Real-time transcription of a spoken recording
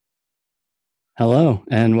Hello,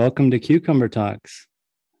 and welcome to Cucumber Talks.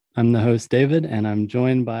 I'm the host, David, and I'm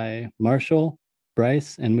joined by Marshall,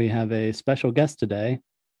 Bryce, and we have a special guest today,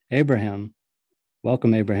 Abraham.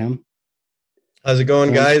 Welcome, Abraham. How's it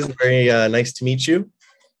going, guys? Very nice to meet you.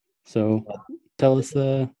 So tell us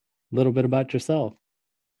a little bit about yourself.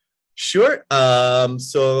 Sure.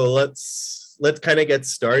 So let's kind of get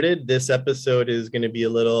started. This episode is going to be a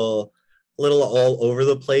little all over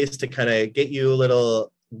the place to kind of get you a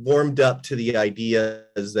little warmed up to the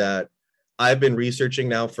ideas that I've been researching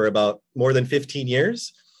now for about more than 15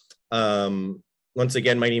 years. Once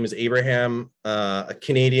again, my name is Abraham, a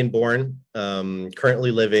Canadian born,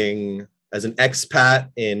 currently living as an expat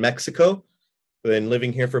in Mexico. Been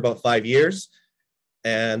living here for about 5 years.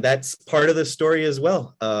 And that's part of the story as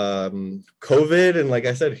well. COVID, and like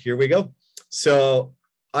I said, here we go. So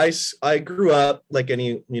I grew up like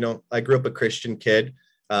I grew up a Christian kid,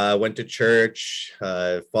 went to church,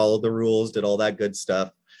 followed the rules, did all that good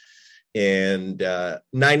stuff. And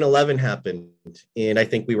 9/11 happened. And I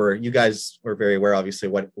think you guys were very aware, obviously,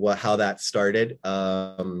 how that started.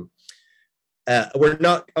 I'm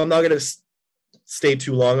not going to stay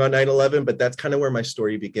too long on 9/11, but that's kind of where my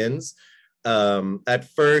story begins. At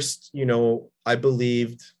first, I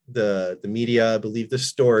believed the media, I believed the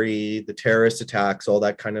story, the terrorist attacks, all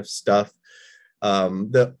that kind of stuff.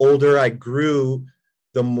 The older I grew,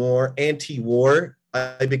 the more anti-war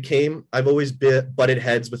I became. I've always butted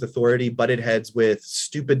heads with authority, butted heads with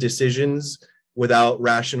stupid decisions without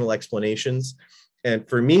rational explanations. And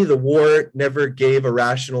for me, the war never gave a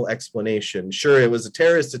rational explanation. Sure, it was a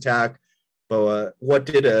terrorist attack, but what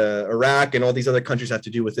did Iraq and all these other countries have to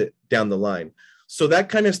do with it down the line? So that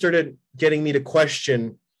kind of started getting me to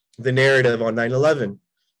question the narrative on 9/11.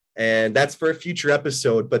 And that's for a future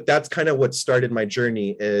episode, but that's kind of what started my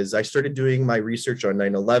journey. Is I started doing my research on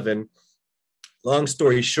 9/11. Long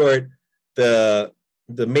story short, the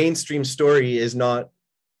mainstream story is not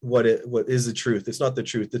what is the truth. It's not the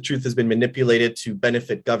truth. The truth has been manipulated to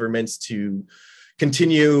benefit governments, to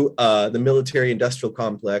continue the military-industrial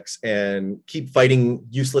complex and keep fighting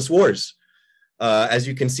useless wars. As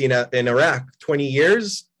you can see in Iraq, 20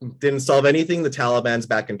 years, didn't solve anything. The Taliban's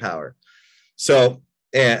back in power. So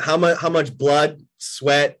how much blood,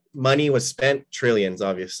 sweat, money was spent? Trillions,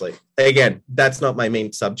 obviously. Again, that's not my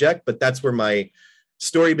main subject, but that's where my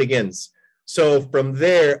story begins. So from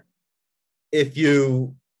there, if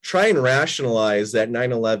you try and rationalize that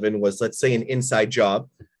 9/11 was, let's say, an inside job,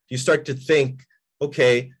 you start to think,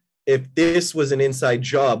 okay, if this was an inside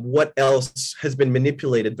job, what else has been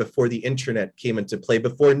manipulated before the internet came into play,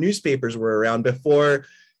 before newspapers were around, before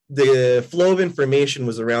the flow of information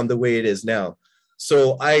was around the way it is now?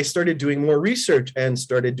 So I started doing more research and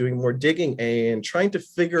started doing more digging and trying to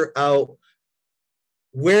figure out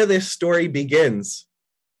where this story begins.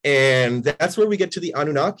 And that's where we get to the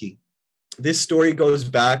Anunnaki. This story goes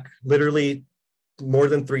back literally more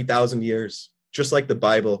than 3,000 years, just like the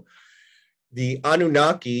Bible. The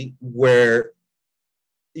Anunnaki, where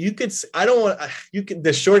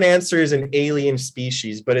the short answer is an alien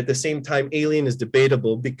species, but at the same time, alien is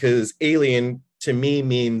debatable because alien to me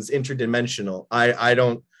means interdimensional.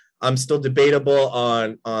 I'm still debatable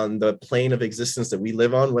on the plane of existence that we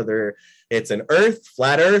live on, whether it's an Earth,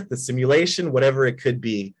 flat Earth, the simulation, whatever it could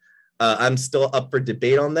be. I'm still up for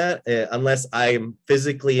debate on that. Unless I'm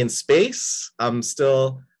physically in space, I'm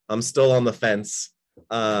still on the fence.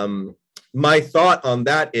 My thought on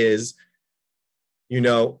that is,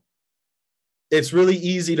 it's really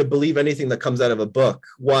easy to believe anything that comes out of a book.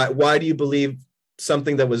 Why do you believe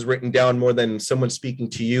something that was written down more than someone speaking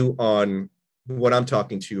to you on what I'm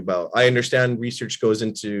talking to you about? I understand research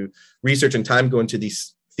and time go into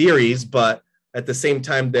these theories, but at the same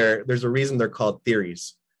time, there's a reason they're called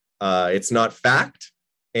theories. It's not fact.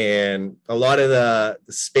 And a lot of the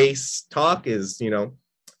space talk is,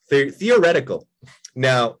 theoretical.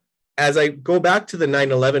 Now, as I go back to the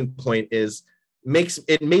 9/11 point,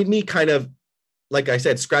 it made me kind of, like I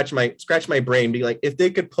said, scratch my brain, be like, if they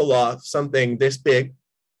could pull off something this big,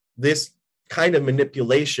 this kind of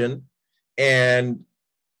manipulation, and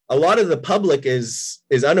a lot of the public is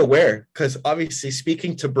unaware, because obviously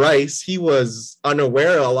speaking to Bryce, he was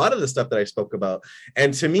unaware of a lot of the stuff that I spoke about.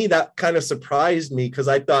 And to me, that kind of surprised me, because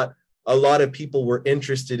I thought a lot of people were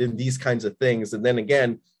interested in these kinds of things. And then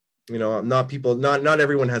again, not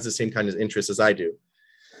everyone has the same kind of interest as I do.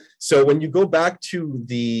 So when you go back to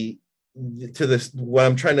this, what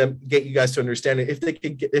I'm trying to get you guys to understand, if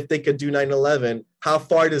they could do 9/11, how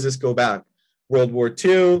far does this go back? World War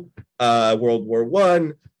II, World War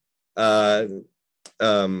I,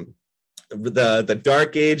 the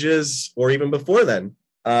Dark Ages, or even before then,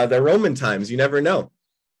 the Roman times. You never know.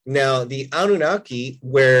 Now, the Anunnaki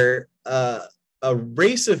were a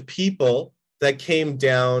race of people that came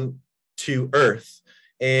down to Earth.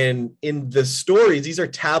 And in the stories, these are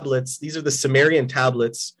tablets, these are the Sumerian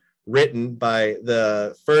tablets written by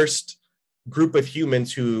the first group of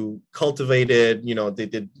humans who cultivated, they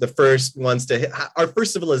did the first ones to hit our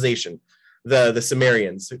first civilization, the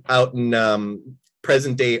Sumerians out in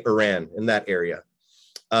present day Iran, in that area.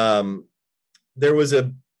 There was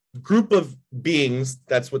a group of beings,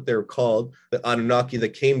 that's what they're called, the Anunnaki,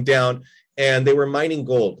 that came down and they were mining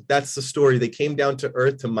gold. That's the story. They came down to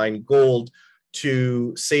Earth to mine gold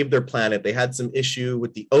to save their planet. They had some issue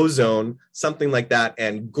with the ozone, something like that,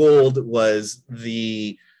 and gold was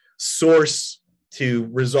the source to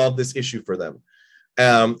resolve this issue for them.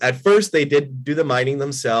 At first, they did do the mining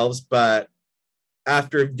themselves, but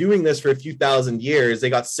after doing this for a few thousand years, they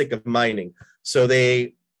got sick of mining. So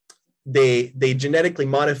they genetically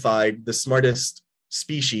modified the smartest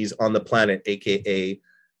species on the planet, aka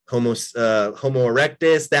Homo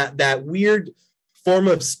erectus, that weird form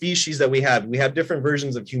of species that we have. We have different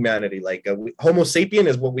versions of humanity. Like Homo sapien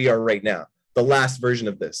is what we are right now, the last version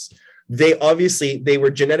of this. They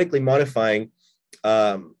were genetically modifying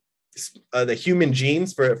the human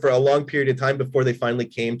genes for a long period of time before they finally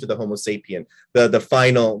came to the Homo sapien, the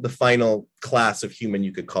final class of human,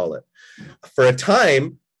 you could call it. For a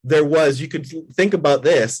time, you could think about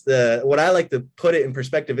this. What I like to put it in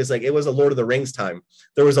perspective is like it was a Lord of the Rings time.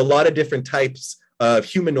 There was a lot of different types of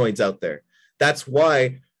humanoids out there. That's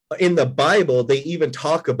why in the Bible, they even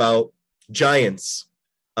talk about giants.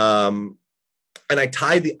 And I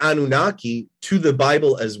tie the Anunnaki to the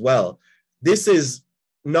Bible as well. This is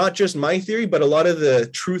not just my theory, but a lot of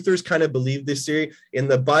the truthers kind of believe this theory. In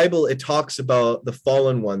the Bible, it talks about the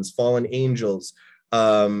fallen ones, fallen angels.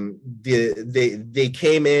 They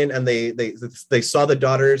came in and they saw the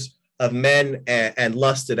daughters of men and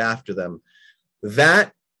lusted after them.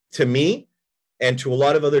 That, to me, and to a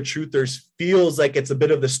lot of other truthers, feels like it's a bit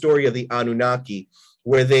of the story of the Anunnaki,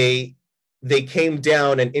 where they came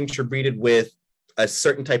down and interbreeded with a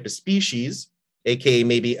certain type of species, aka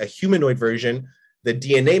maybe a humanoid version, the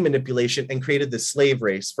DNA manipulation, and created the slave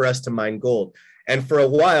race for us to mine gold. And for a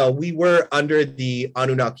while, we were under the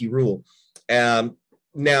Anunnaki rule.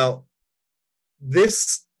 Now,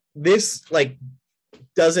 this like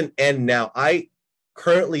doesn't end now. I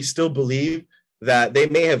currently still believe that they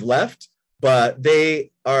may have left, but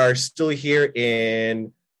they are still here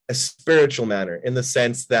in a spiritual manner, in the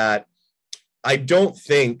sense that I don't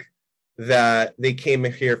think that they came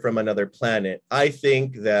here from another planet. I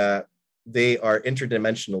think that they are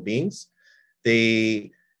interdimensional beings.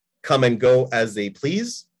 They come and go as they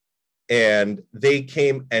please, and they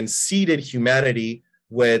came and seeded humanity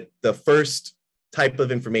with the first type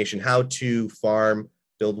of information: how to farm,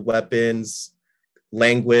 build weapons,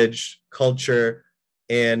 language, culture.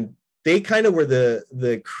 And they kind of were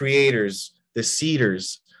the creators, the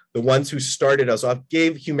seeders, the ones who started us off,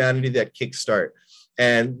 gave humanity that kickstart.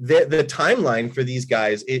 And the timeline for these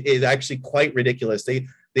guys is actually quite ridiculous. The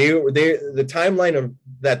timeline of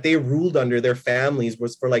that they ruled under, their families,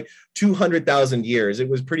 was for like 200,000 years. It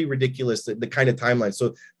was pretty ridiculous, the kind of timeline.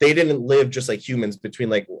 So they didn't live just like humans between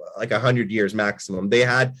like 100 years maximum. They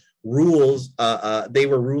had rules. They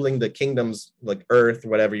were ruling the kingdoms, like Earth,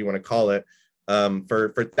 whatever you want to call it,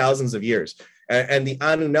 for thousands of years. And the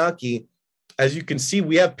Anunnaki, as you can see,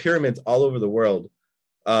 we have pyramids all over the world.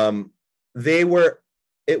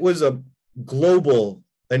 It was a global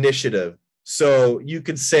initiative. So you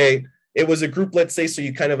could say it was a group, let's say, so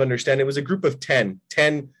you kind of understand, it was a group of 10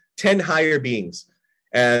 higher beings.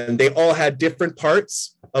 And they all had different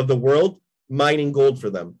parts of the world mining gold for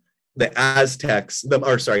them. The Aztecs, the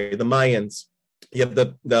Mayans, you have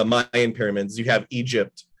the Mayan pyramids, you have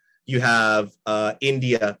Egypt, you have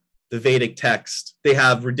India, the Vedic text. They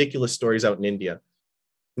have ridiculous stories out in India.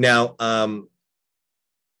 Now,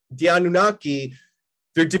 the Anunnaki,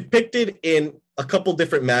 they're depicted in a couple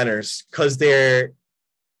different manners, because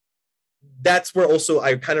that's where also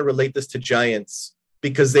I kind of relate this to giants,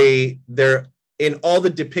 because they're in all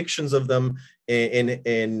the depictions of them in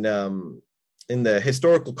the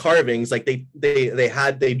historical carvings, like they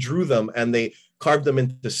drew them and they carved them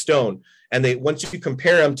into stone. And once you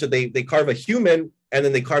compare them to, they carve a human, and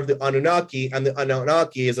then they carve the Anunnaki, and the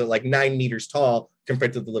Anunnaki is like 9 meters tall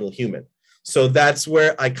compared to the little human. So that's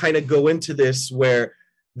where I kind of go into this, where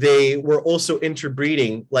they were also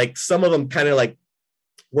interbreeding. Like some of them kind of like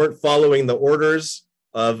weren't following the orders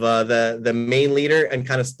of the main leader and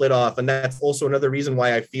kind of split off. And that's also another reason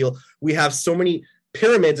why I feel we have so many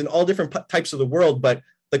pyramids in all different types of the world, but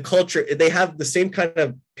the culture, they have the same kind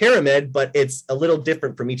of pyramid, but it's a little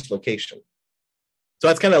different from each location. So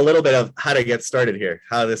that's kind of a little bit of how to get started here,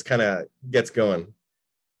 how this kind of gets going.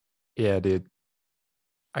 Yeah, dude.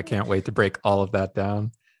 I can't wait to break all of that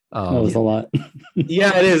down. That was a lot.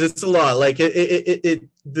 Yeah, it is. It's a lot. Like the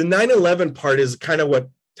 9/11 part is kind of what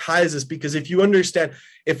ties us, because if you understand,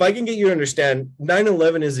 if I can get you to understand,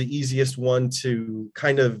 9/11 is the easiest one to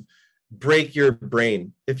kind of break your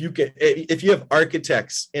brain. If you have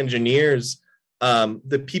architects, engineers,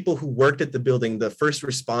 the people who worked at the building, the first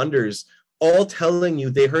responders, all telling you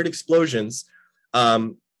they heard explosions.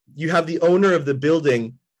 You have the owner of the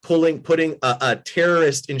building putting a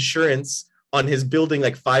terrorist insurance on his building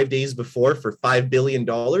like 5 days before for $5 billion.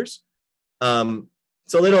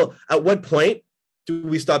 So at what point do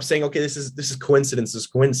we stop saying, okay, this is coincidence, this is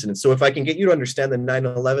coincidence? So if I can get you to understand the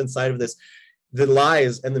 9/11 side of this, the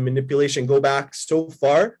lies and the manipulation go back so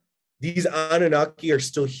far. These Anunnaki are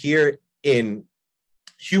still here in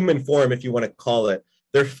human form, if you want to call it.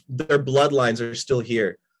 Their bloodlines are still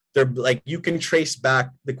here. They're like, you can trace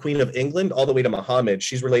back the Queen of England all the way to Muhammad.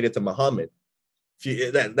 She's related to Muhammad.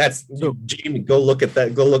 Jamie, go look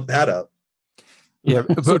that up. Yeah,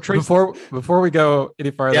 so before we go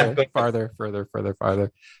any farther, farther,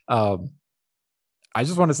 I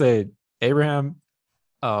just want to say, Abraham,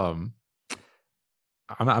 I'm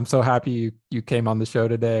so happy you came on the show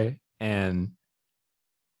today, and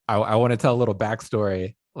I want to tell a little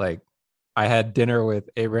backstory. Like, I had dinner with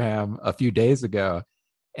Abraham a few days ago,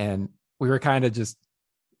 and we were kind of just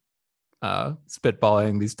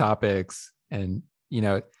spitballing these topics, and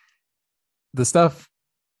the stuff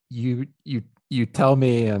you tell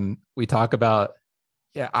me and we talk about.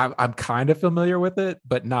 Yeah, I'm kind of familiar with it,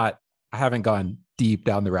 but I haven't gone deep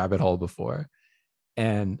down the rabbit hole before.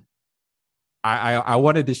 And I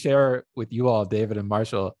wanted to share with you all, David and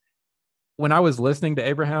Marshall, when I was listening to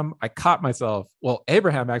Abraham, I caught myself. Well,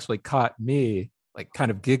 Abraham actually caught me like kind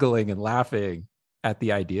of giggling and laughing at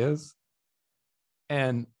the ideas.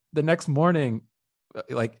 And the next morning,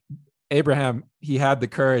 like, Abraham, he had the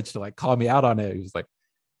courage to like call me out on it. He was like,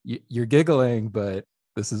 "You're giggling, but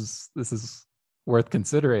this is worth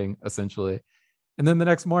considering," essentially. And then the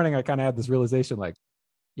next morning, I kind of had this realization, like,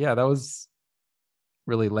 yeah, that was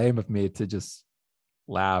really lame of me to just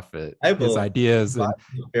laugh at his ideas and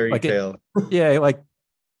fairy tale. Yeah, like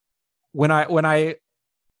when I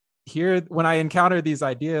encounter these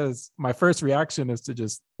ideas, my first reaction is to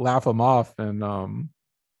just laugh them off and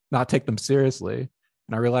not take them seriously.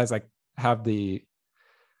 And I realize I have the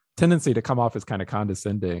tendency to come off as kind of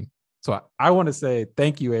condescending. So I want to say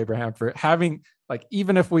thank you, Abraham, for having, like,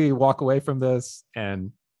 even if we walk away from this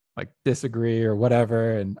and like disagree or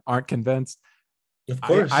whatever and aren't convinced, of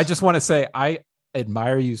course, I just want to say I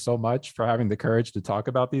admire you so much for having the courage to talk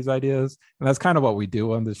about these ideas. And that's kind of what we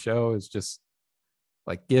do on the show, is just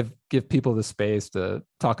like give people the space to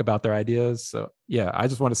talk about their ideas. So yeah, I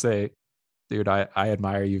just want to say, dude, I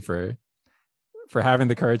admire you for having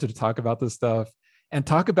the courage to talk about this stuff and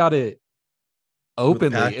talk about it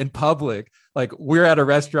openly in public. Like, we're at a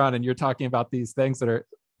restaurant and you're talking about these things that are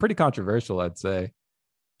pretty controversial, I'd say,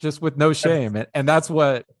 just with no shame. And that's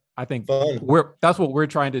what I think that's what we're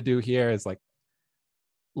trying to do here, is like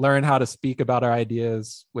learn how to speak about our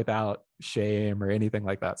ideas without shame or anything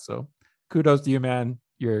like that. So kudos to you, man.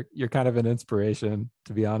 You're kind of an inspiration,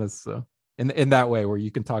 to be honest. So in that way, where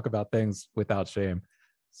you can talk about things without shame.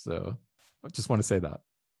 So I just want to say that.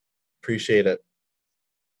 Appreciate it.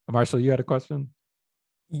 Marshall, you had a question?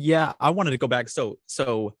 Yeah, I wanted to go back. So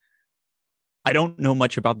I don't know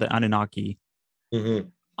much about the Anunnaki. Mm-hmm.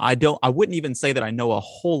 I wouldn't even say that I know a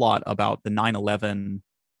whole lot about the 9/11,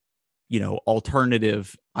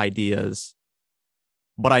 alternative ideas,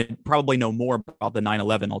 but I probably know more about the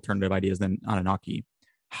 9/11 alternative ideas than Anunnaki.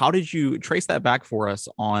 How did you trace that back for us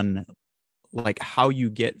on, like, how you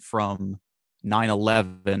get from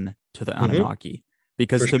 9/11 to the Anunnaki?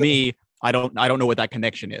 Because to me, I don't know what that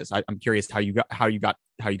connection is. I'm curious how you got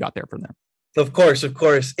there from there. Of course.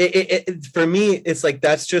 It for me, it's like,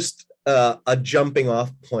 that's just a jumping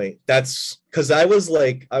off point. That's because I was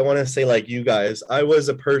like, I want to say, like you guys, I was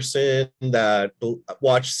a person that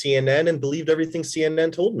watched CNN and believed everything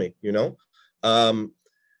CNN told me,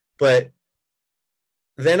 but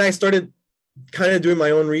then I started kind of doing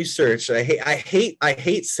my own research. I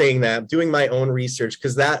hate saying that, doing my own research,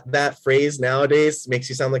 because that phrase nowadays makes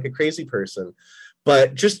you sound like a crazy person.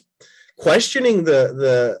 But just questioning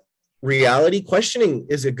the reality, questioning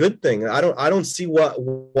is a good thing. I don't see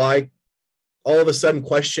why all of a sudden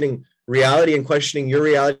questioning reality and questioning your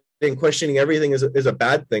reality and questioning everything is a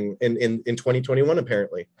bad thing in 2021,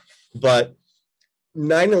 apparently. But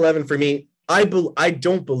 9/11 for me, I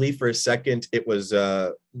don't believe for a second it was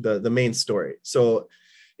the main story. So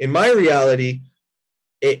in my reality,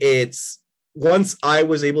 it's once I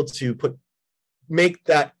was able to make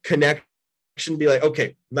that connection, be like,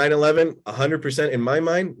 okay, 9/11, 100% in my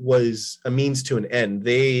mind was a means to an end.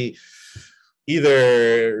 They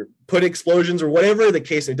either put explosions or whatever the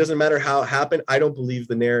case, it doesn't matter how it happened. I don't believe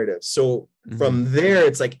the narrative. So from there,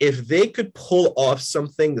 it's like, if they could pull off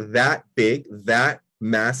something that big, that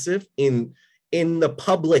massive in the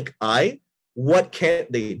public eye, what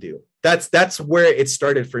can't they do? That's where it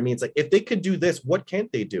started for me. It's like, if they could do this, what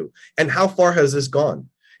can't they do? And how far has this gone?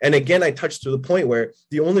 And again, I touched to the point where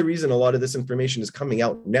the only reason a lot of this information is coming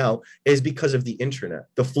out now is because of the internet,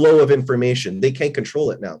 the flow of information. They can't control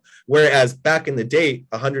it now. Whereas back in the day,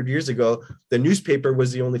 100 years ago, the newspaper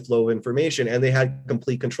was the only flow of information, and they had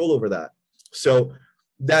complete control over that. So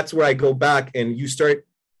that's where I go back, and you start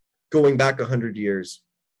going back 100 years.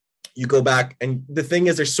 You go back, and the thing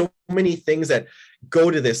is, there's so many things that go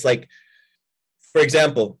to this. Like, for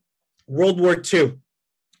example, World War II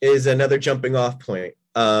is another jumping off point.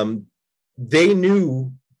 They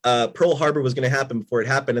knew Pearl Harbor was going to happen before it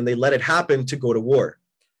happened, and they let it happen to go to war.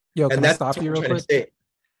 Yo, and can I stop you real quick?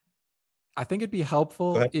 I think it'd be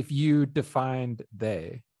helpful if you defined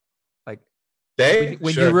they. Like they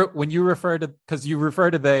when sure. you refer to, because you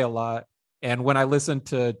refer to they a lot, and when I listen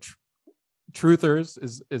to truthers,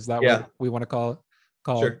 is that what we want to call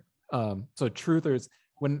sure. So truthers,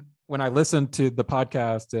 when I listen to the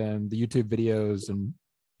podcast and the YouTube videos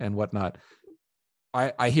and whatnot,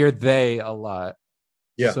 I hear they a lot.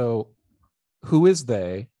 Yeah. So who is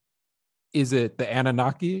they? Is it the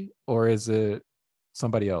Anunnaki or is it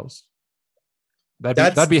somebody else?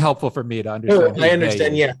 That'd be helpful for me to understand. I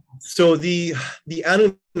understand. Yeah. So the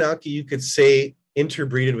Anunnaki, you could say,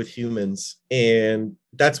 interbreeded with humans, and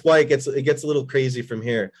that's why it gets a little crazy from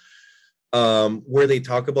here. Where they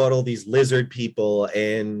talk about all these lizard people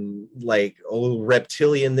and like, oh,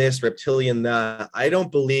 reptilian this, reptilian that. I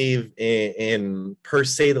don't believe in per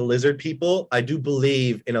se the lizard people. I do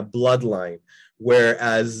believe in a bloodline,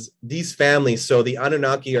 whereas these families, so the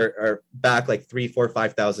Anunnaki are back like 3, 4,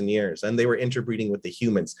 5,000 years, and they were interbreeding with the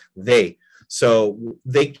humans. So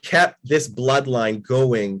they kept this bloodline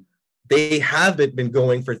going. They haven't been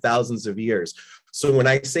going for thousands of years. So when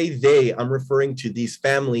I say they, I'm referring to these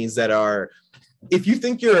families that are, if you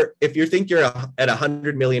think you're at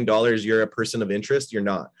 $100 million, you're a person of interest, you're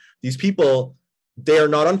not. These people, they are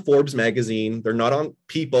not on Forbes magazine. They're not on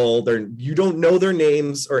People. You don't know their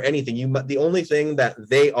names or anything. The only thing that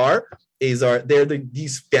they are is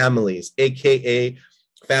these families, AKA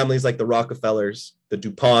families like the Rockefellers, the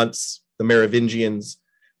DuPonts, the Merovingians.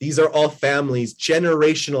 These are all families,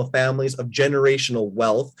 generational families of generational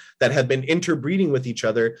wealth that have been interbreeding with each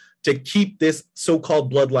other to keep this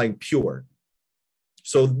so-called bloodline pure.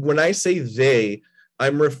 So when I say they,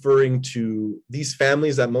 I'm referring to these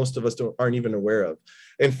families that most of us aren't even aware of.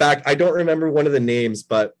 In fact, I don't remember one of the names,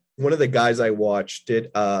 but one of the guys I watched did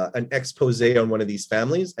an expose on one of these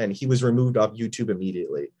families, and he was removed off YouTube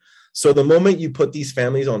immediately. So the moment you put these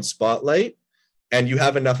families on spotlight, and you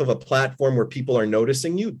have enough of a platform where people are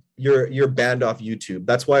noticing you, you're banned off YouTube.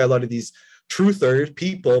 That's why a lot of these truthers,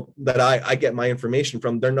 people that I get my information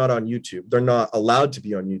from, they're not on YouTube. They're not allowed to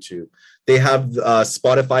be on YouTube. They have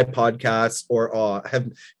Spotify podcasts or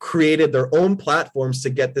have created their own platforms to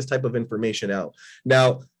get this type of information out.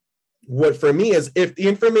 Now, what for me is, if the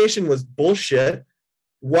information was bullshit,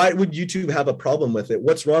 why would YouTube have a problem with it?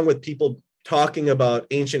 What's wrong with people talking about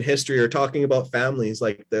ancient history or talking about families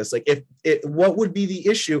like this? Like, what would be the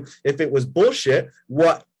issue if it was bullshit?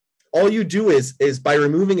 What all you do is by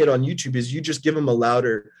removing it on YouTube is you just give them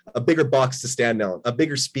a bigger box to stand on, a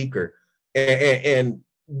bigger speaker. And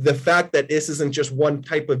the fact that this isn't just one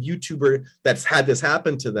type of YouTuber that's had this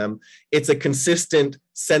happen to them, it's a consistent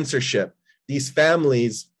censorship. These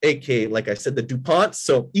families, aka, like I said, the DuPonts,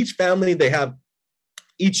 so each family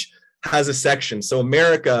each has a section. So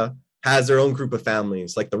America has their own group of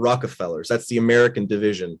families, like the Rockefellers. That's the American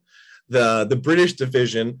division. The British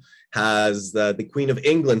division has the Queen of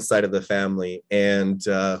England side of the family. And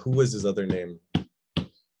who was his other name?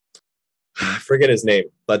 I forget his name.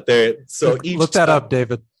 But look that up,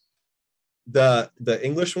 David. The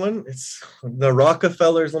English one, it's the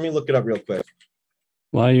Rockefellers. Let me look it up real quick.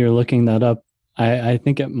 While you're looking that up, I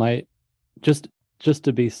think it might, just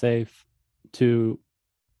to be safe,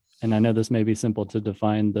 and I know this may be simple to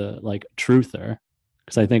define, the like truther,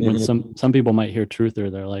 because I think when some people might hear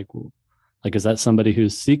truther, they're like, is that somebody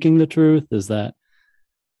who's seeking the truth? Is that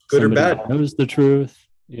good or bad? Who knows the truth?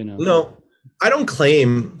 No, I don't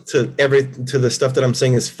claim to the stuff that I'm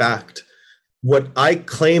saying is fact. What I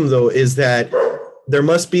claim, though, is that there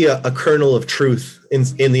must be a kernel of truth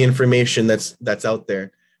in the information that's out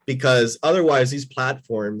there. because otherwise these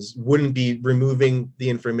platforms wouldn't be removing the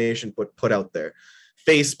information put out there.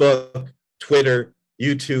 Facebook, Twitter,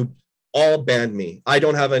 YouTube, all banned me. I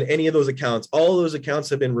don't have any of those accounts. All of those accounts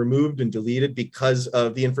have been removed and deleted because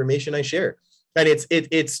of the information I share. And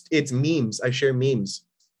it's memes. I share memes.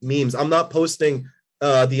 I'm not posting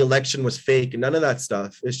the election was fake and none of that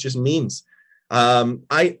stuff. It's just memes. For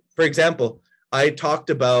example, I talked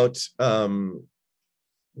about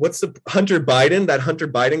what's the Hunter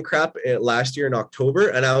Biden crap last year in October.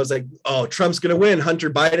 And I was like, oh, Trump's going to win. Hunter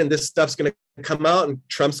Biden, this stuff's going to come out and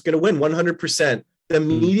Trump's going to win 100%. The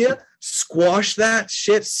media squashed that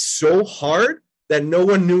shit so hard that no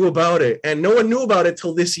one knew about it. And no one knew about it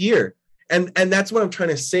till this year. And that's what I'm trying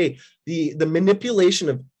to say. The manipulation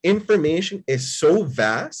of information is so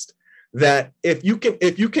vast that if you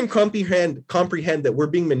can comprehend that we're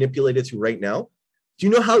being manipulated to right now, do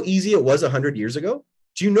you know how easy it was 100 years ago?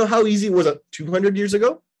 Do you know how easy it was 200 years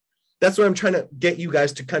ago? That's what I'm trying to get you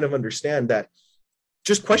guys to kind of understand, that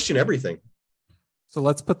just question everything. So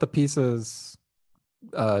let's put the pieces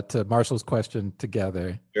to Marshall's question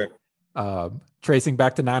together. Sure. Tracing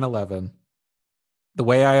back to 9/11, the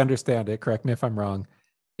way I understand it, correct me if I'm wrong,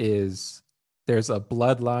 is there's a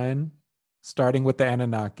bloodline starting with the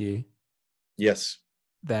Anunnaki. Yes.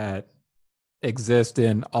 That exist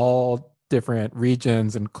in all different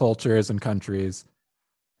regions and cultures and countries.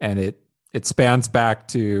 And it spans back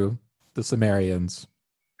to the Sumerians.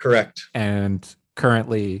 Correct. And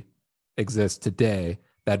currently exists today.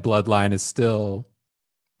 That bloodline is still,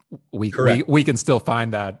 we can still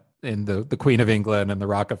find that in the Queen of England and the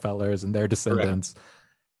Rockefellers and their descendants. Correct.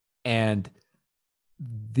 And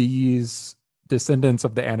these descendants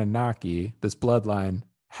of the Anunnaki, this bloodline,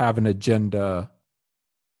 have an agenda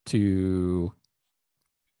to,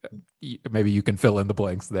 maybe you can fill in the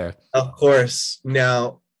blanks there. Of course.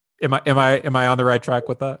 Now, am I on the right track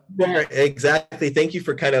with that? Yeah, exactly. Thank you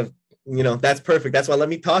for kind of, that's perfect. That's why let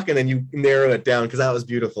me talk and then you narrow it down, because that was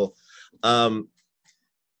beautiful. Can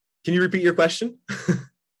you repeat your question?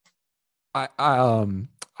 I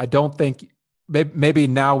don't think, maybe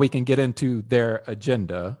now we can get into their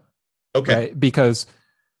agenda. Okay. Right? Because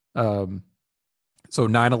so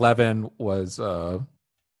 9/11 was how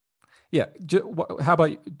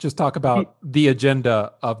about you just talk about the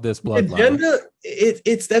agenda of this bloodline? Agenda,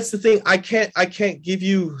 that's the thing. I can't give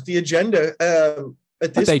you the agenda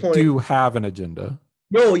at this point. They do have an agenda.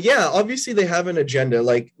 No, yeah, obviously they have an agenda.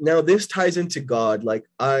 Like, now this ties into God. Like,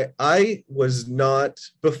 I was not,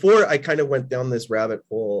 before I kind of went down this rabbit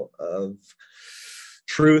hole of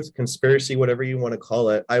truth, conspiracy, whatever you want to call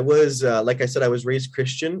it. I was, like I said, I was raised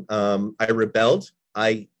Christian. I rebelled.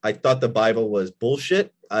 I thought the Bible was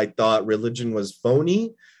bullshit. I thought religion was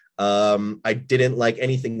phony. I didn't like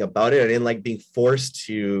anything about it. I didn't like being forced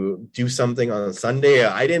to do something on a Sunday.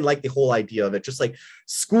 I didn't like the whole idea of it. Just like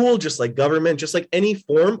school, just like government, just like any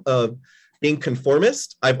form of being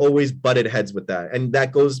conformist, I've always butted heads with that. And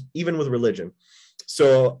that goes even with religion.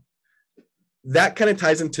 So that kind of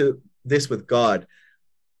ties into this with God.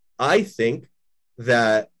 I think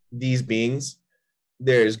that these beings,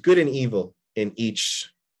 there's good and evil in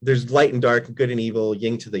each. There's light and dark, good and evil,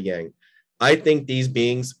 yin to the yang. I think these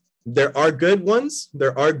beings, there are good ones,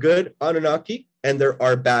 there are good Anunnaki, and there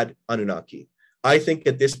are bad Anunnaki. I think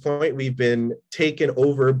at this point, we've been taken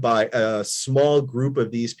over by a small group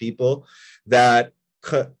of these people that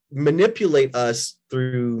manipulate us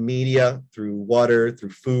through media, through water,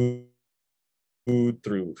 through food,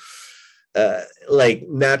 through like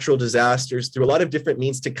natural disasters, through a lot of different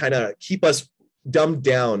means to kind of keep us dumbed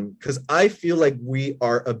down. Because I feel like we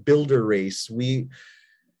are a builder race.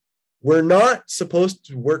 We're not supposed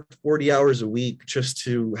to work 40 hours a week just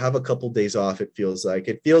to have a couple days off. It feels like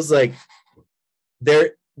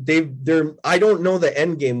they're I don't know the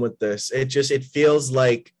end game with this. It feels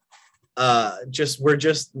like we're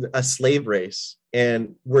just a slave race,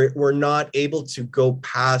 and we're not able to go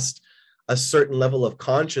past a certain level of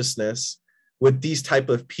consciousness with these type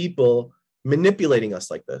of people manipulating us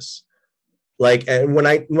like this. Like, and when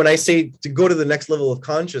I say to go to the next level of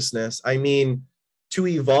consciousness, I mean to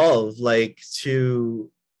evolve, it's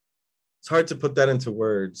hard to put that into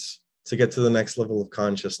words, to get to the next level of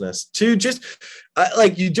consciousness, to just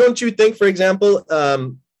don't you think, for example,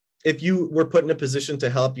 if you were put in a position to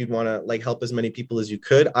help, you'd want to help as many people as you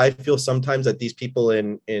could. I feel sometimes that these people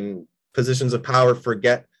in positions of power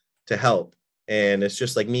forget to help, and it's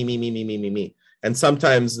just like me. And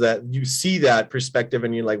sometimes that you see that perspective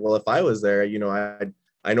and you're like, well, if I was there,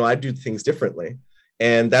 I know I'd do things differently.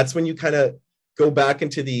 And that's when you kind of go back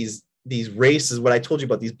into these races, what I told you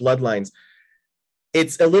about, these bloodlines.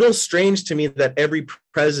 it's a little strange to me that every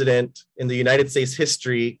president in the United States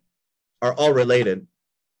history are all related.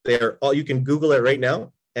 They're all, you can Google it right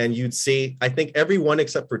now and you'd see, I think everyone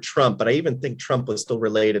except for Trump, but I even think Trump was still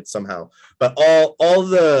related somehow. But all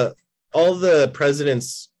the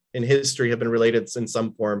presidents in history have been related in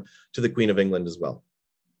some form to the Queen of England as well.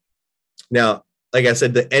 Now, like I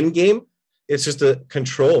said, the end game is just a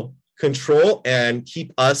control and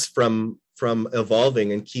keep us from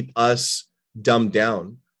evolving and keep us dumbed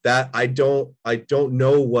down. That I don't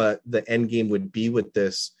know what the end game would be with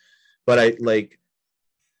this, but I like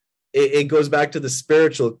it goes back to the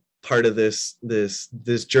spiritual part of this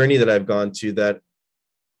journey that I've gone to, that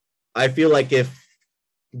I feel like if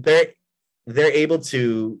they're able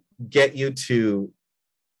to get you to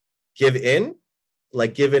give in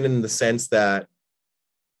in the sense that,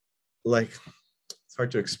 like, it's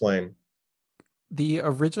hard to explain. The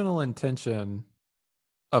original intention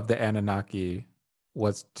of the Anunnaki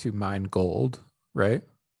was to mine gold, right?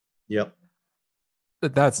 Yep.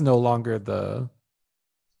 But that's no longer the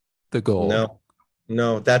goal.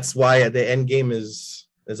 No, that's why the end game is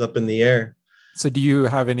up in the air. So do you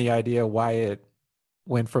have any idea why it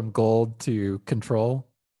went from gold to control?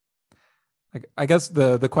 I guess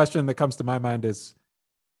the question that comes to my mind is,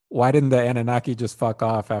 why didn't the Anunnaki just fuck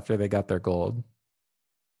off after they got their gold?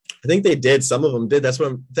 I think they did. Some of them did. That's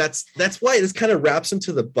why this kind of wraps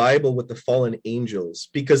into the Bible with the fallen angels,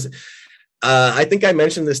 because I think I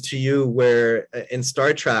mentioned this to you, where in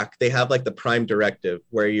Star Trek, they have like the prime directive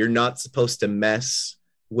where you're not supposed to mess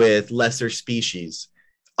with lesser species.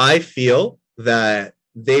 I feel that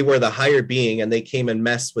they were the higher being and they came and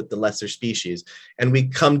messed with the lesser species. And we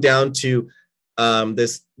come down to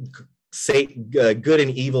this good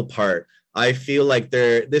and evil part. I feel like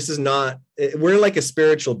we're like a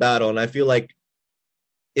spiritual battle. And I feel like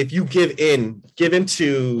if you give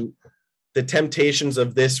into the temptations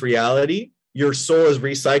of this reality, your soul is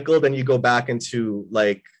recycled and you go back into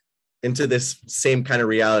this same kind of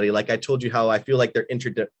reality. Like I told you how I feel like they're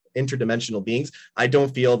interdimensional beings. I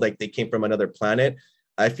don't feel like they came from another planet.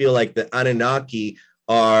 I feel like the Anunnaki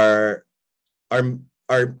are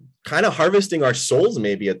kind of harvesting our souls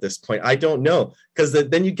maybe at this point. I don't know, because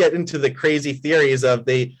then you get into the crazy theories of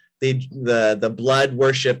the blood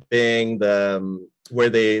worshiping, where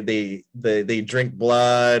they drink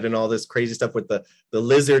blood and all this crazy stuff with the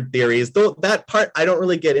lizard theories. Though that part, I don't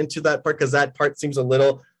really get into that part, because that part seems a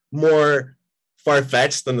little more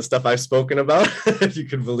far-fetched than the stuff I've spoken about, if you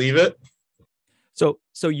can believe it. So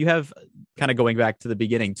you have, kind of going back to the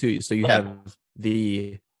beginning too. So you have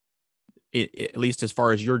at least as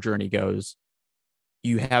far as your journey goes,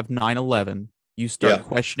 you have 9/11. You start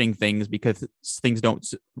questioning things because things don't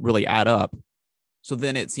really add up. So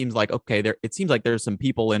then it seems like, okay, it seems like there's some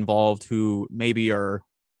people involved who maybe are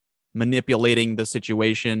manipulating the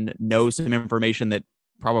situation, know some information that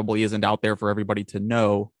probably isn't out there for everybody to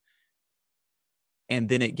know. And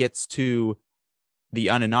then it gets to the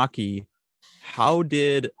Anunnaki. How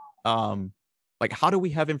do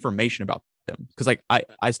we have information about them? Because like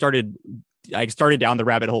I started down the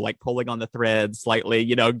rabbit hole, like pulling on the thread slightly,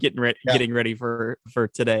 getting ready for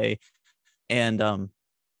today. And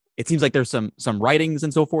it seems like there's some writings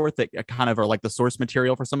and so forth that kind of are like the source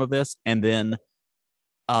material for some of this. And then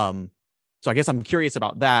so I guess I'm curious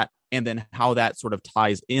about that, and then how that sort of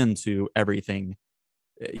ties into everything,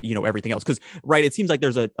 everything else. Because it seems like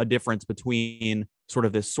there's a difference between sort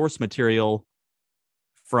of this source material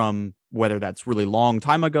from whether that's really long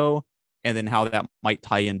time ago, and then how that might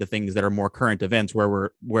tie into things that are more current events,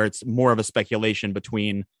 where it's more of a speculation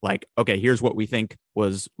between like, okay, here's what we think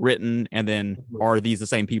was written, and then are these the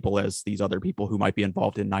same people as these other people who might be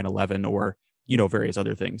involved in 9/11 or various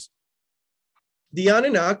other things. The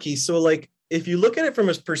Anunnaki, so like if you look at it from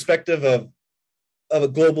a perspective of a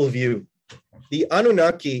global view, the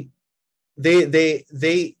Anunnaki,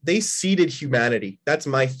 they seeded humanity. That's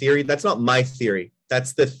my theory. That's not my theory.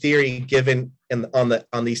 That's the theory given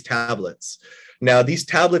on these tablets. Now, these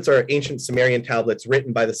tablets are ancient Sumerian tablets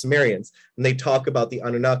written by the Sumerians, and they talk about the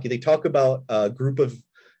Anunnaki. They talk about a group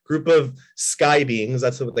of sky beings,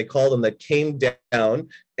 that's what they call them, that came down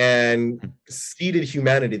and seeded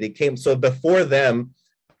humanity. So before them,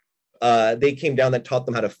 they came down that taught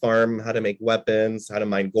them how to farm, how to make weapons, how to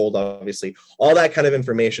mine gold, obviously, all that kind of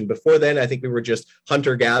information. Before then, I think we were just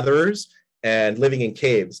hunter-gatherers and living in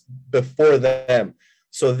caves before them.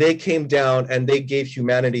 So they came down and they gave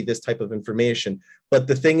humanity this type of information. But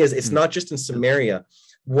the thing is, it's not just in Sumeria.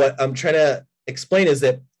 What I'm trying to explain is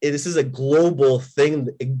that this is a global thing,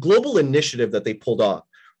 a global initiative that they pulled off.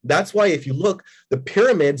 That's why if you look, the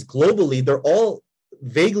pyramids globally, they're all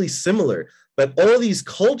vaguely similar. But all these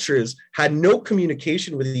cultures had no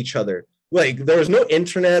communication with each other. Like there was no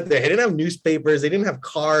internet, they didn't have newspapers, they didn't have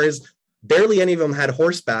cars, barely any of them had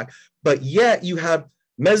horseback. But yet you have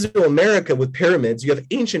Mesoamerica with pyramids, you have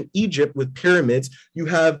ancient Egypt with pyramids, you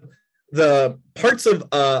have the parts of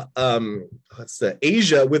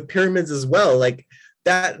Asia with pyramids as well. Like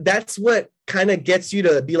that's what kind of gets you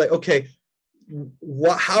to be like, okay,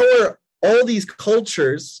 how are all these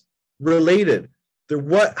cultures related?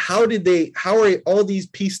 How are all these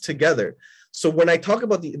pieced together? So when I talk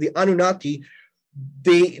about the Anunnaki,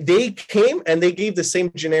 they came and they gave the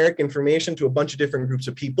same generic information to a bunch of different groups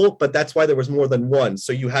of people, but that's why there was more than one.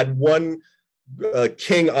 So you had one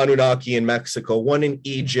King Anunnaki in Mexico, one in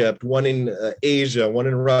Egypt, one in Asia, one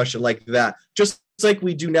in Russia, like that. Just like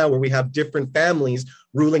we do now, where we have different families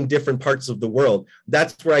ruling different parts of the world.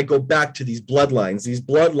 That's where I go back to these bloodlines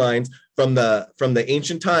from the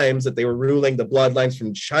ancient times that they were ruling, the bloodlines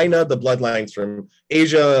from China, the bloodlines from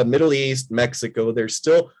Asia, Middle East, Mexico. They're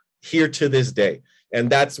still here to this day. And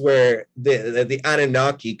that's where the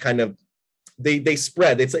Anunnaki kind of they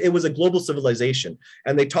spread. It was a global civilization.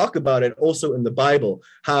 And they talk about it also in the Bible,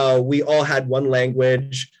 how we all had one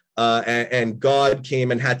language, and God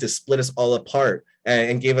came and had to split us all apart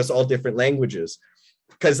and gave us all different languages.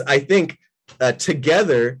 Because I think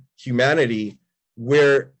together, humanity,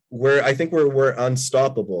 we're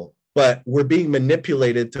unstoppable, but we're being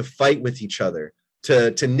manipulated to fight with each other,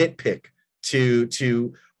 to nitpick,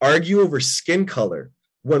 to argue over skin color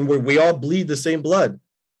when we all bleed the same blood.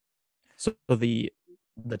 So the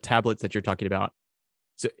tablets that you're talking about,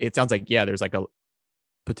 so it sounds like, yeah, there's like a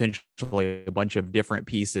potentially a bunch of different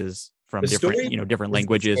pieces from different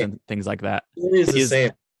languages and things like that. It is the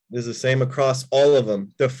same. It's the same across all of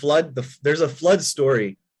them. The flood, there's a flood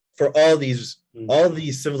story for all these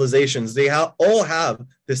civilizations. They all have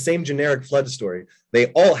the same generic flood story. They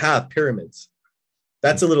all have pyramids.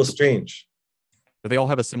 That's a little strange. Do they all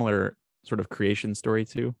have a similar sort of creation story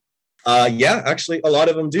too? Yeah, actually, a lot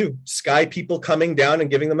of them do. Sky people coming down and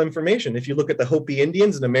giving them information. If you look at the Hopi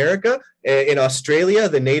Indians in America, in Australia,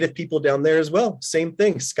 the native people down there as well, same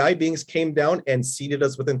thing. Sky beings came down and seeded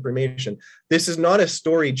us with information. This is not a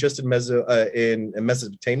story just in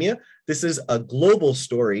Mesopotamia. This is a global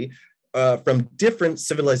story from different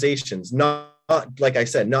civilizations, not like I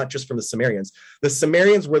said, not just from the Sumerians. The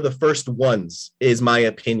Sumerians were the first ones, is my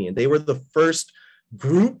opinion. They were the first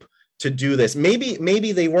group to do this.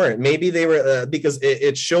 Maybe they weren't. Maybe they were because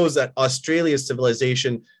it shows that Australia's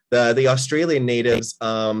civilization, the Australian natives,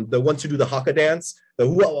 the ones who do the haka dance,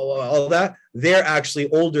 all that, they're actually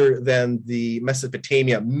older than the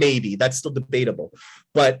Mesopotamia. Maybe that's still debatable,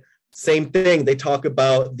 but same thing. They talk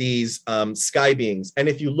about these sky beings, and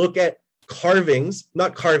if you look at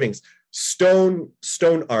stone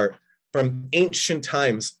art from ancient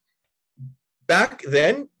times, back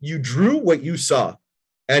then you drew what you saw.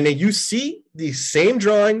 And then you see these same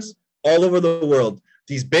drawings all over the world.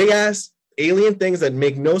 These big ass alien things that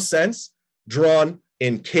make no sense, drawn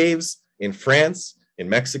in caves in France, in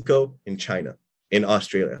Mexico, in China, in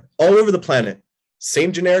Australia, all over the planet.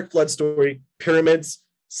 Same generic flood story, pyramids,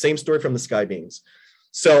 same story from the sky beings.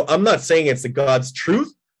 So I'm not saying it's the God's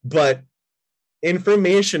truth, but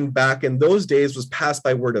information back in those days was passed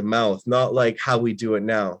by word of mouth, not like how we do it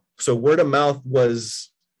now. So word of mouth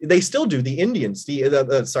they still do. The Indians,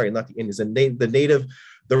 sorry, not the Indians, the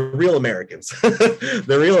real Americans,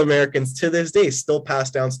 the real Americans to this day still pass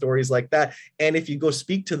down stories like that. And if you go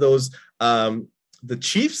speak to those, the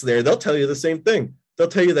chiefs there, they'll tell you the same thing. They'll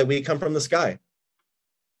tell you that we come from the sky.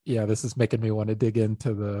 Yeah, this is making me want to dig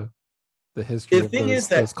into the history of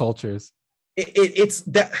those cultures. It's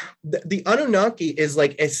that the Anunnaki is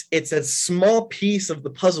like it's a small piece of the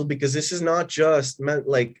puzzle, because this is not just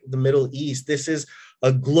like the Middle East. This is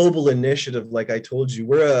a global initiative. Like I told you,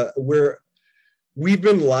 we've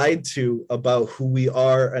been lied to about who we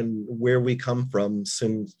are and where we come from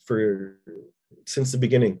since the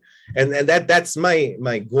beginning. And that's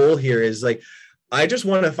my goal here, is like, I just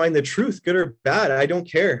want to find the truth, good or bad. I don't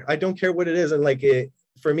care what it is. And like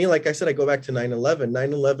for me, like I said, I go back to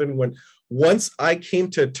 9/11 when once I came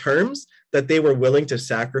to terms that they were willing to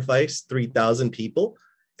sacrifice 3,000 people,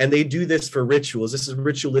 and they do this for rituals. This is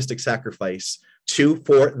ritualistic sacrifice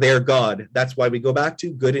for their God. That's why we go back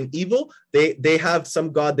to good and evil. They have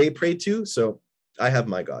some God they pray to. So I have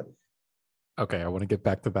my God. Okay, I want to get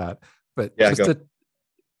back to that. But yeah, just to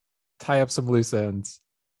tie up some loose ends,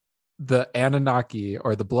 the Anunnaki,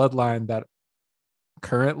 or the bloodline that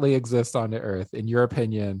currently exists on the earth, in your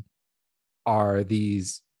opinion, are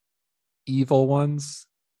these evil ones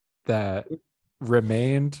that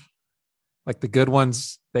remained? Like the good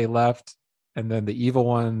ones, they left, and then the evil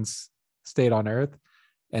ones stayed on Earth,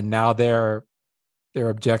 and now their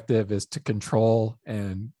objective is to control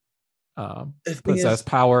and possess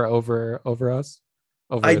power over us,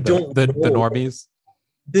 over I the don't know. normies.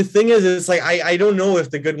 The thing is, it's like I don't know if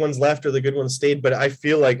the good ones left or the good ones stayed, but I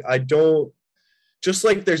feel like I don't. Just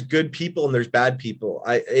like there's good people and there's bad people.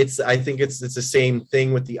 I think it's the same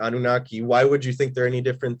thing with the Anunnaki. Why would you think they're any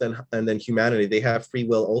different than humanity? They have free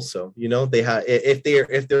will also. You know, they have,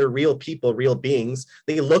 if they're real people, real beings,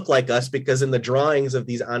 they look like us, because in the drawings of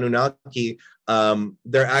these Anunnaki,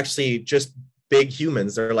 they're actually just big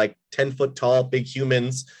humans. They're like 10 foot tall, big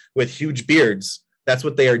humans with huge beards. That's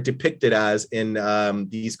what they are depicted as in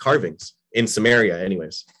these carvings in Samaria,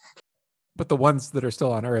 anyways. But the ones that are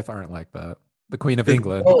still on Earth aren't like that. The Queen of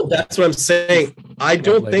England. Oh, that's what I'm saying. I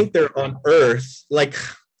don't think they're on Earth. Like,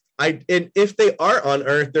 if they are on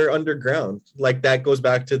Earth, they're underground. Like, that goes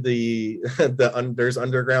back to there's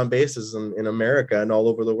underground bases in America and all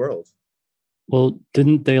over the world. Well,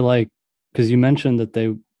 didn't they, like, because you mentioned that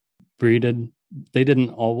they breeded, they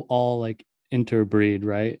didn't all like interbreed,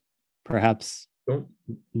 right? Perhaps they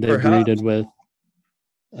breeded with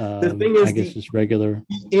the thing is, I guess just regular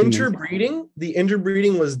interbreeding. The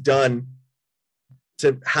interbreeding was done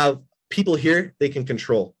to have people here they can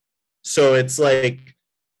control. So it's like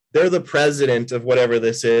they're the president of whatever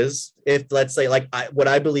this is. If, let's say, like, what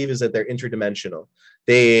I believe is that they're interdimensional.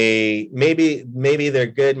 They maybe they're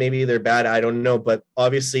good, maybe they're bad, I don't know, but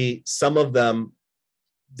obviously some of them,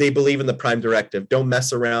 they believe in the prime directive, don't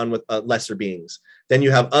mess around with lesser beings. Then you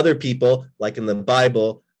have other people, like in the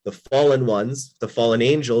Bible, the fallen ones, the fallen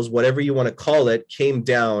angels, whatever you want to call it, came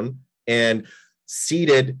down and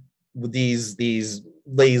seated with these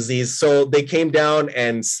lazies. So they came down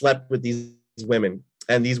and slept with these women,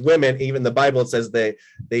 and these women, even the Bible says they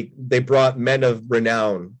brought men of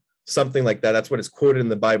renown, something like that. That's what is quoted in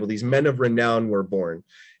the Bible. These men of renown were born,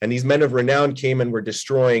 and these men of renown came and were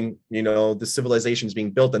destroying, the civilizations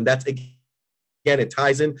being built. And that's, again, it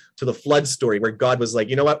ties in to the flood story, where God was like,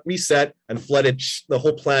 you know what, reset, and flooded the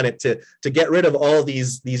whole planet to get rid of all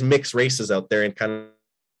these mixed races out there and kind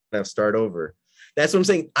of start over. That's what I'm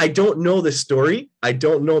saying. I don't know the story.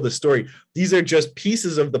 These are just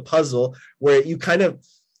pieces of the puzzle where you kind of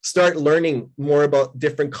start learning more about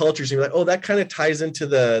different cultures. And you're like, oh, that kind of ties into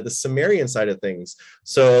the Sumerian side of things.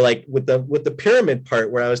 So, like, with the pyramid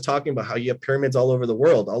part, where I was talking about how you have pyramids all over the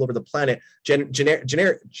world, all over the planet, generally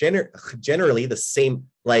the same,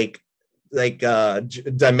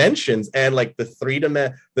 dimensions, and like the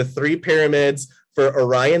three pyramids for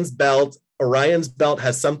Orion's belt. Orion's belt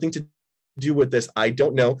has something to do with this. I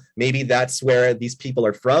don't know. Maybe that's where these people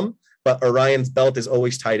are from, but Orion's belt is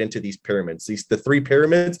always tied into these pyramids. The three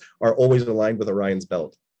pyramids are always aligned with Orion's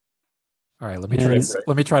belt. All right, let me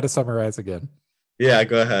try to summarize again. Yeah,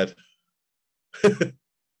 go ahead.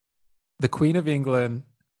 The Queen of England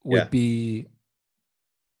would be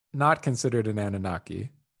not considered an Anunnaki.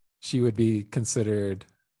 She would be considered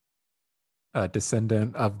a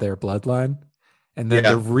descendant of their bloodline. And then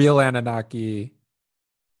the real Anunnaki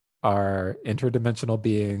are interdimensional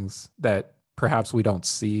beings that perhaps we don't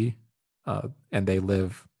see, and they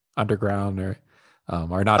live underground, or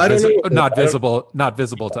are not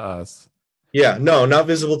visible to us. Yeah, no, not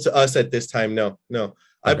visible to us at this time. No. Okay.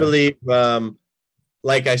 I believe,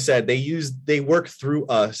 like I said, they work through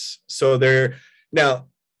us. So they're, now,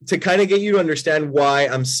 to kind of get you to understand why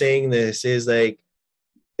I'm saying this, is like,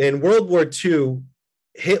 in World War II,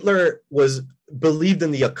 Hitler believed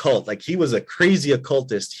in the occult. Like, he was a crazy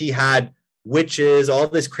occultist. He had witches, all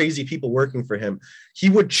this crazy people working for him. He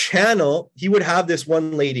would have this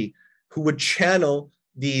one lady who would channel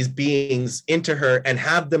these beings into her and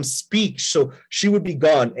have them speak. So she would be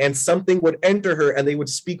gone and something would enter her and they would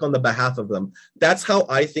speak on the behalf of them. That's how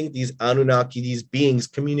I think these Anunnaki, these beings,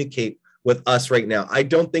 communicate with us right now. I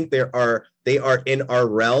don't think they are in our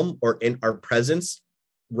realm or in our presence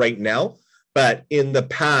right now, but in the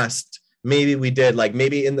past, maybe we did. Like,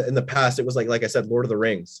 maybe in the past, it was like I said, Lord of the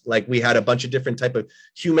Rings. Like, we had a bunch of different type of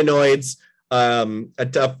humanoids, a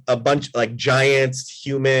bunch, like, giants,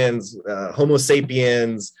 humans, Homo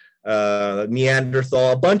sapiens,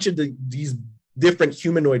 Neanderthal, a bunch of these different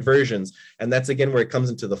humanoid versions. And that's, again, where it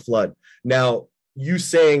comes into the flood. Now, you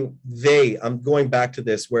saying I'm going back to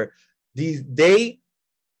this, where they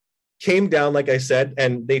came down, like I said,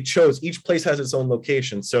 and they chose, each place has its own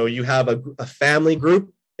location. So you have a family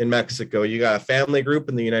group in Mexico, you got a family group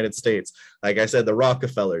in the United States. Like I said, the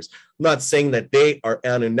Rockefellers. I'm not saying that they are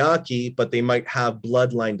Anunnaki, but they might have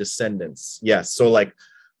bloodline descendants. Yes. So like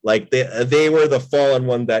they were the fallen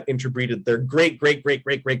one that interbreeded. Their great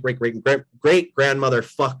grandmother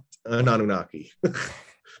fucked an Anunnaki.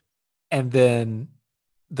 And then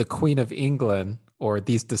the Queen of England or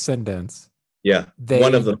these descendants, Yeah,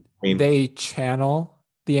 one of them. they channel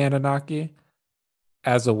the Anunnaki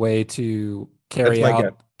as a way to carry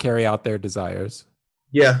out their desires.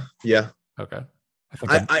 Yeah, yeah. Okay.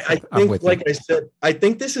 I think, like I said, I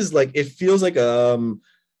think this is like, it feels like a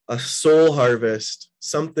soul harvest,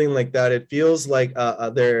 something like that. It feels like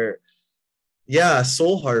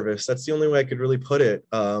soul harvest. That's the only way I could really put it.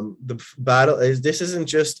 The battle is, this isn't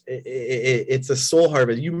just, it's a soul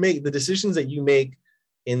harvest. You make the decisions that you make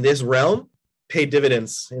in this realm pay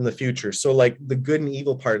dividends in the future. So like the good and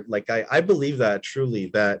evil part, like I believe that truly,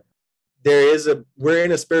 that we're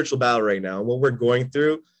in a spiritual battle right now. What we're going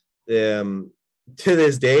through, to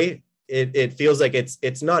this day, it feels like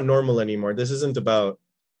it's not normal anymore. This isn't about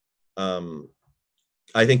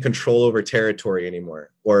I think control over territory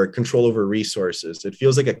anymore, or control over resources. It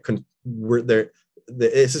feels like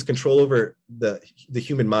this is control over the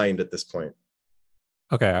human mind at this point.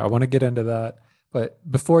 Okay, I want to get into that, but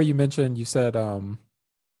before you said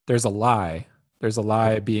there's a lie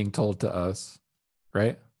being told to us,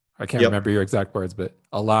 right? I can't remember your exact words, but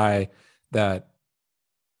a lie that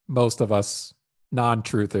most of us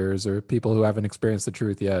non-truthers or people who haven't experienced the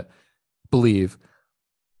truth yet believe.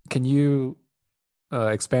 Can you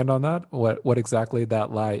expand on that? What exactly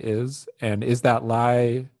that lie is, and is that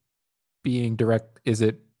lie being direct? Is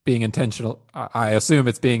it being intentional? I assume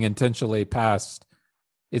it's being intentionally passed.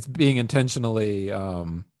 It's being intentionally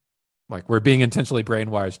like we're being intentionally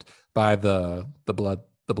brainwashed by the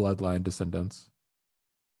bloodline descendants.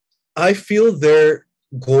 I feel their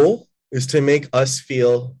goal is to make us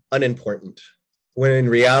feel unimportant, when in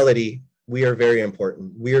reality, we are very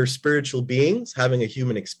important. We are spiritual beings having a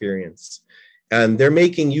human experience. And they're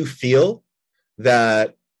making you feel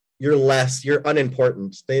that you're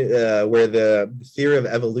unimportant. Where the theory of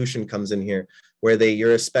evolution comes in here, where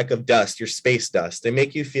you're a speck of dust, you're space dust. They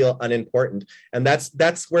make you feel unimportant. And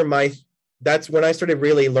that's when I started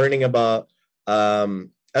really learning about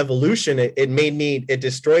evolution. It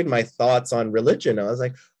destroyed my thoughts on religion. I was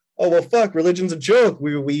like, oh, well, fuck, religion's a joke.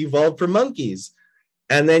 We evolved from monkeys.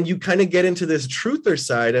 And then you kind of get into this truther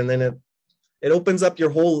side, and then it opens up your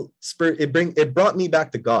whole spirit. It brought me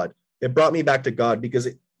back to God. It brought me back to God, because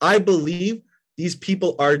I believe these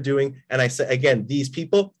people are doing, and I say again, these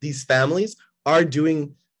people, these families are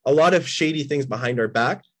doing a lot of shady things behind our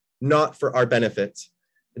back, not for our benefits.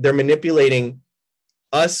 They're manipulating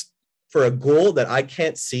us for a goal that I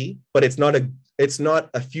can't see, but it's not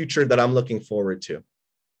a future that I'm looking forward to.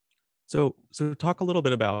 So talk a little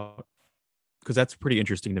bit about, because that's pretty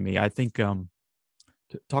interesting to me. I think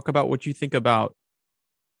talk about what you think about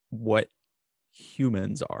what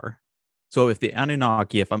humans are. So if the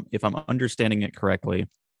Anunnaki, if I'm understanding it correctly,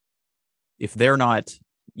 if they're not,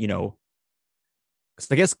 because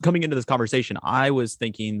I guess coming into this conversation, I was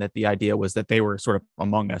thinking that the idea was that they were sort of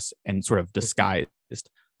among us and sort of disguised.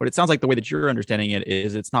 But it sounds like the way that you're understanding it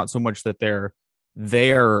is, it's not so much that they're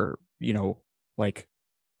like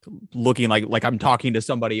looking like I'm talking to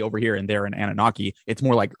somebody over here and they're an Anunnaki. It's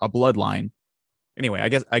more like a bloodline. Anyway,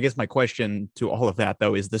 I guess my question to all of that,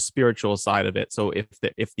 though, is the spiritual side of it. So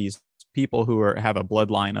if these people who have a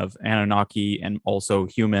bloodline of Anunnaki and also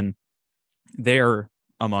human, they're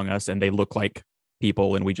among us and they look like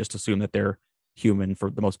people, and we just assume that they're human for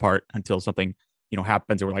the most part until something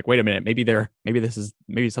happens, and we're like, wait a minute,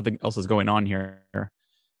 maybe something else is going on here.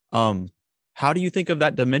 How do you think of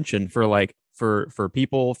that dimension for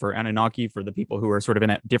people, for Anunnaki, for the people who are sort of in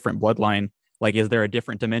a different bloodline? Like, is there a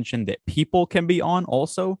different dimension that people can be on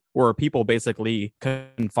also? Or are people basically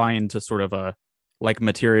confined to sort of a like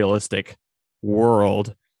materialistic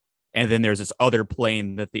world? And then there's this other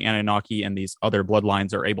plane that the Anunnaki and these other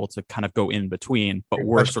bloodlines are able to kind of go in between, but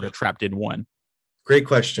we're sort of trapped in one. Great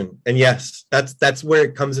question. And yes, that's where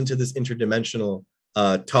it comes into this interdimensional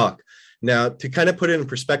talk. Now, to kind of put it in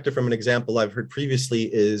perspective from an example I've heard previously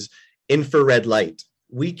is infrared light.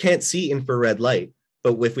 We can't see infrared light,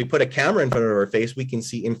 but if we put a camera in front of our face, we can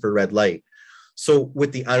see infrared light. So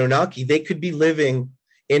with the Anunnaki, they could be living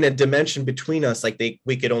in a dimension between us, like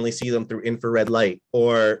we could only see them through infrared light.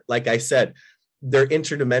 Or like I said, they're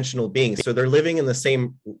interdimensional beings. So they're living in the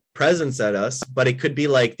same presence at us, but it could be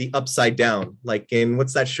like the upside down, like in,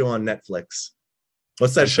 what's that show on Netflix?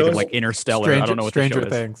 What's that show? Like Interstellar. I don't know what Stranger the show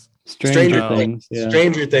Things. Is. Stranger Things. Yeah.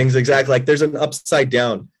 Stranger Things, exactly. Like there's an upside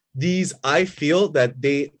down. These, I feel that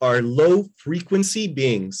they are low frequency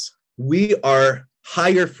beings. We are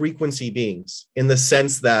higher frequency beings, in the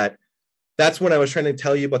sense that that's when I was trying to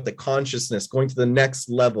tell you about the consciousness going to the next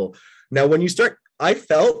level. Now, when you start, I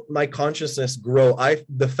felt my consciousness grow.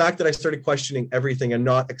 The fact that I started questioning everything and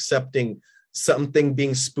not accepting something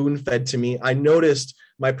being spoon-fed to me, I noticed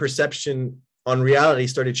my perception on reality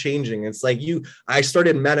started changing. It's like I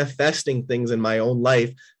started manifesting things in my own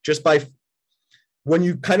life just by, when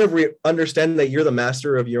you kind of understand that you're the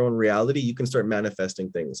master of your own reality, you can start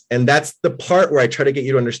manifesting things. And that's the part where I try to get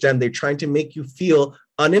you to understand they're trying to make you feel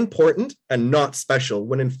unimportant and not special,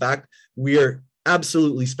 when in fact we are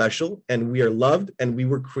absolutely special and we are loved and we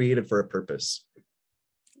were created for a purpose.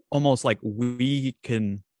 Almost like we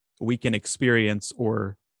can experience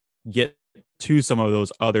or get to some of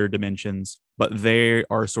those other dimensions, but they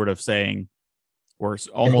are sort of saying, or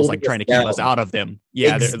almost like trying to keep us out of them.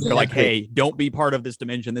 Yeah, exactly. They're like, hey, don't be part of this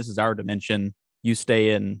dimension. This is our dimension. You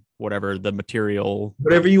stay in whatever the material,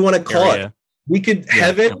 whatever you want to call it. We could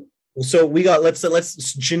heaven. So we got,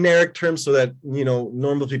 let's generic terms so that, you know,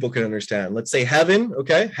 normal people can understand. Let's say heaven,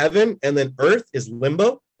 okay? Heaven, and then earth is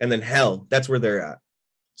limbo, and then hell, that's where they're at.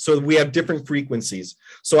 So we have different frequencies.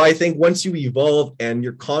 So I think once you evolve and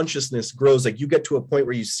your consciousness grows, like you get to a point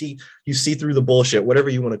where you see through the bullshit, whatever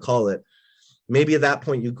you want to call it. Maybe at that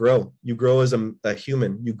point you grow as a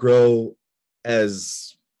human, you grow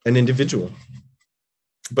as an individual.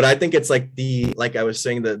 But I think it's like I was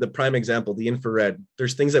saying, the prime example, the infrared.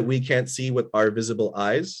 There's things that we can't see with our visible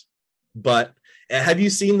eyes. But have you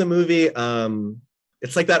seen the movie?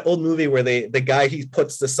 It's like that old movie where the guy, he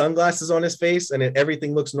puts the sunglasses on his face and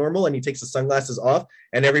everything looks normal, and he takes the sunglasses off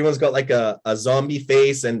and everyone's got like a zombie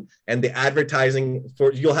face, and the advertising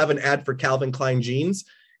for, you'll have an ad for Calvin Klein jeans,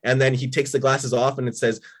 and then he takes the glasses off and it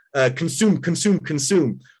says consume, consume,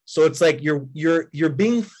 consume. So it's like you're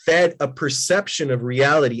being fed a perception of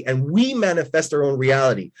reality, and we manifest our own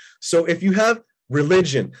reality. So if you have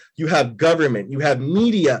religion, you have government, you have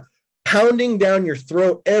media pounding down your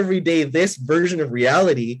throat every day this version of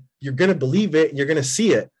reality, you're going to believe it, you're going to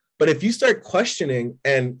see it. But if you start questioning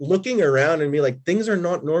and looking around and be like, things are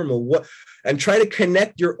not normal, and try to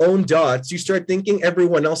connect your own dots, you start thinking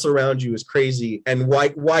everyone else around you is crazy. And why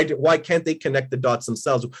can't they connect the dots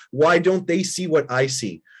themselves? Why don't they see what I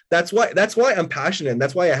see? That's why I'm passionate. And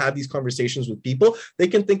that's why I have these conversations with people. They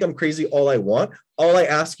can think I'm crazy all I want. All I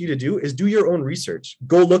ask you to do is do your own research.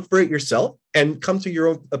 Go look for it yourself and come to your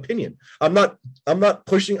own opinion. I'm not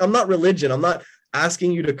pushing, I'm not religion. I'm not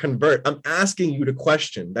asking you to convert. I'm asking you to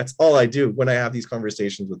question. That's all I do when I have these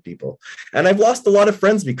conversations with people. And I've lost a lot of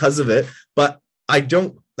friends because of it, but I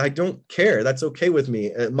don't care. That's okay with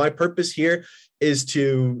me. My purpose here is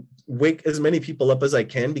to wake as many people up as I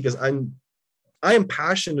can, because I am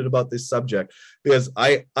passionate about this subject, because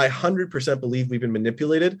I 100% believe we've been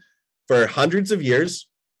manipulated for hundreds of years,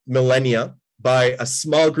 millennia, by a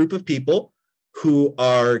small group of people who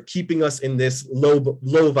are keeping us in this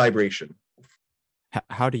low vibration.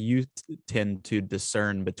 How do you tend to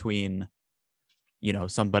discern between, you know,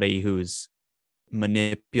 somebody who's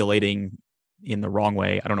manipulating in the wrong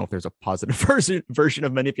way? I don't know if there's a positive version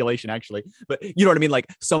of manipulation actually, but you know what I mean? Like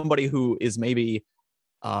somebody who is maybe,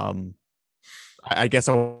 I guess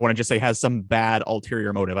I want to just say has some bad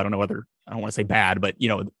ulterior motive. I don't want to say bad, but you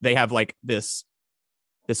know, they have like this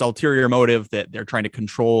ulterior motive that they're trying to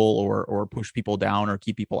control or push people down or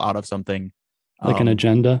keep people out of something. Like an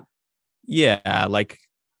agenda.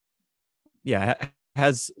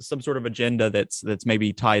 Has some sort of agenda that's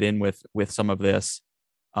maybe tied in with some of this.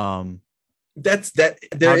 Because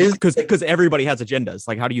everybody has agendas.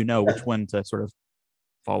 Like, how do you know which one to sort of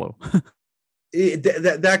follow?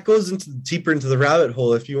 That goes deeper into the rabbit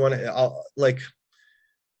hole. If you want to, like,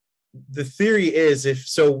 the theory is,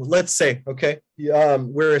 let's say, okay,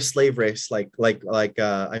 we're a slave race, like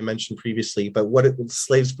I mentioned previously, but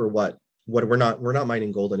slaves for what? We're not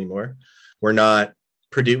mining gold anymore. We're not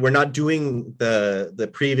doing the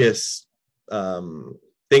previous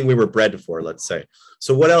thing we were bred for, let's say.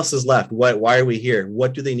 So what else is left? Why are we here?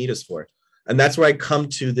 What do they need us for? And that's where I come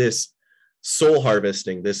to this soul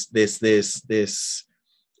harvesting, this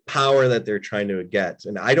power that they're trying to get.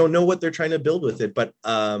 And I don't know what they're trying to build with it, but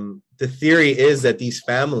the theory is that these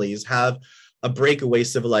families have a breakaway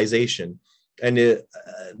civilization. And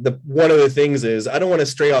one of the things is, I don't want to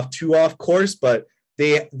stray too off course, but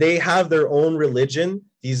they have their own religion,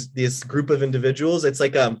 this group of individuals. It's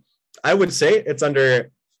like, I would say it's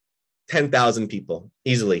under 10,000 people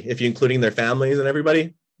easily, if you're including their families and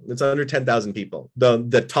everybody. It's under 10,000 people.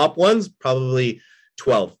 The top ones, probably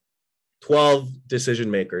 12 decision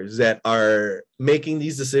makers that are making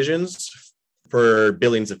these decisions for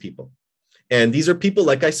billions of people. And these are people,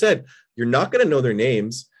 like I said, you're not going to know their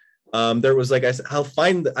names. There was, like I said,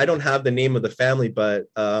 I don't have the name of the family, but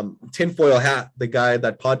Tinfoil Hat, the guy,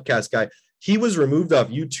 that podcast guy, he was removed off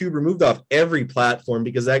YouTube, removed off every platform,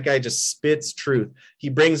 because that guy just spits truth. He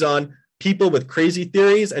brings on people with crazy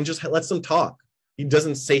theories and just lets them talk. He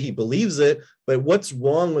doesn't say he believes it, but what's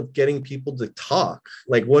wrong with getting people to talk?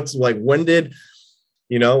 Like, what's like, when did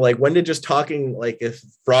just talking, like if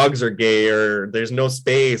frogs are gay or there's no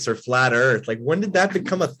space or flat earth, like when did that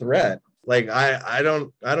become a threat? Like, I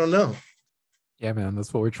don't know. Yeah, man,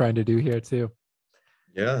 that's what we're trying to do here too.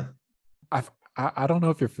 Yeah. I don't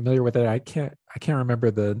know if you're familiar with it. I can't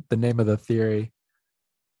remember the name of the theory.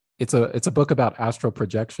 It's a book about astral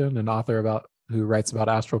projection, an author who writes about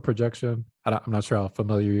astral projection. I'm not sure how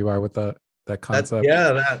familiar you are with that concept.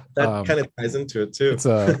 That kind of ties into it too. It's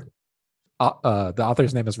the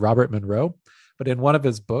author's name is Robert Monroe, but in one of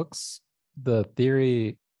his books, the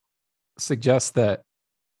theory suggests that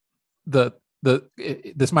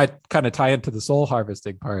this might kind of tie into the soul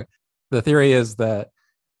harvesting part. The theory is that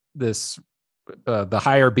the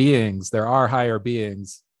higher beings, there are higher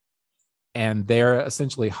beings, and they're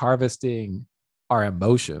essentially harvesting our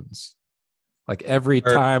emotions. Like every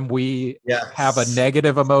time we have a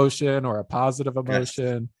negative emotion or a positive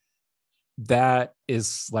emotion, that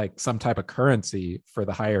is like some type of currency for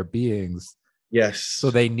the higher beings. Yes. So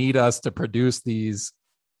they need us to produce these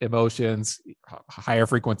emotions, higher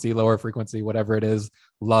frequency, lower frequency, whatever it is,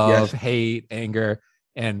 love, hate, anger,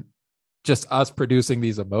 and just us producing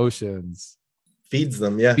these emotions feeds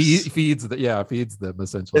them. Feeds them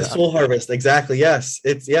essentially. It's soul harvest. Exactly. Yes.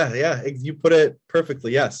 It's you put it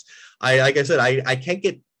perfectly. Yes. Like I said, I can't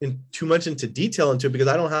get too much into detail into it because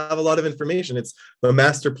I don't have a lot of information. It's the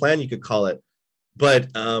master plan, you could call it.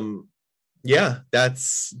 But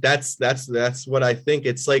that's what I think.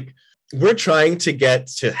 It's like we're trying to get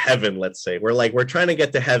to heaven. Let's say we're trying to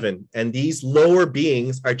get to heaven, and these lower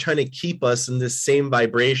beings are trying to keep us in this same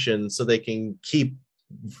vibration so they can keep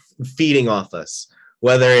feeding off us,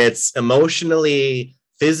 whether it's emotionally,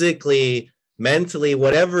 physically, mentally,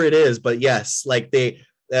 whatever it is. But yes, like they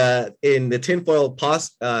in the tinfoil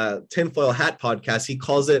hat podcast, he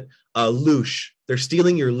calls it loosh. They're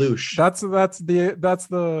stealing your loosh. That's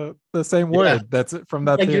the same word. That's it from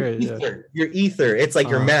that like theory. Your ether. It's like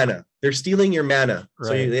your mana. They're stealing your mana. Right.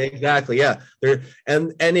 So exactly, yeah. They're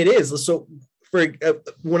and it is so. For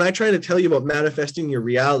when I try to tell you about manifesting your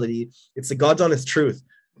reality, it's the God's honest truth.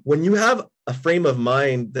 When you have a frame of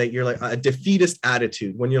mind that you're like a defeatist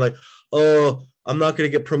attitude, when you're like, oh, I'm not going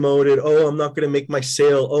to get promoted. Oh, I'm not going to make my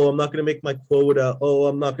sale. Oh, I'm not going to make my quota. Oh,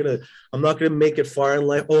 I'm not going to make it far in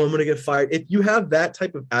life. Oh, I'm going to get fired. If you have that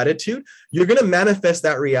type of attitude, you're going to manifest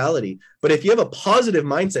that reality. But if you have a positive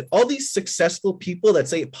mindset, all these successful people that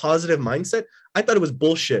say positive mindset, I thought it was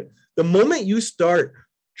bullshit. The moment you start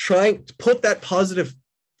trying to put that positive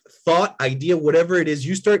thought, idea, whatever it is,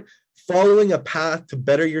 you start following a path to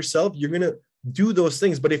better yourself, you're going to do those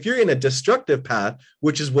things. But if you're in a destructive path,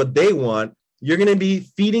 which is what they want, you're going to be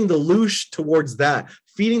feeding the loosh towards that,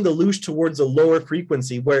 feeding the loosh towards a lower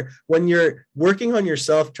frequency, where when you're working on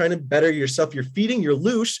yourself, trying to better yourself, you're feeding your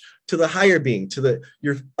loosh to the higher being,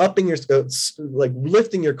 you're upping your, like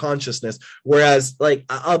lifting your consciousness. Whereas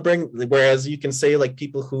whereas you can say like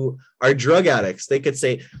people who are drug addicts, they could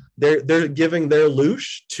say they're giving their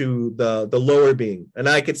loosh to the lower being. And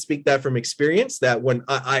I could speak that from experience, that when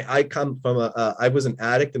I come from I was an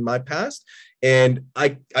addict in my past, and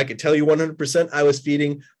I could tell you 100% I was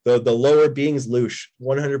feeding the lower beings loosh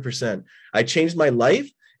 100%. I changed my life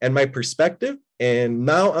and my perspective, and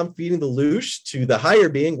now I'm feeding the loosh to the higher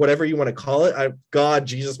being, whatever you want to call it, God,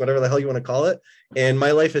 Jesus, whatever the hell you want to call it. And my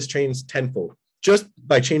life has changed tenfold just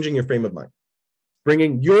by changing your frame of mind,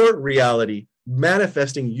 bringing your reality,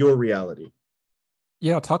 manifesting your reality.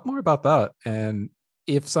 Yeah, talk more about that. And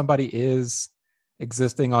if somebody is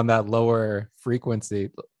existing on that lower frequency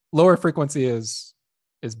is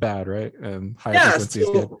bad, right? And higher frequency is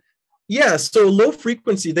good. Yeah, so low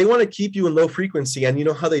frequency, they want to keep you in low frequency. And you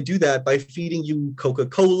know how they do that? By feeding you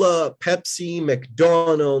Coca-Cola, Pepsi,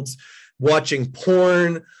 McDonald's, watching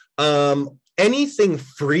porn. Anything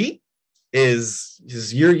free is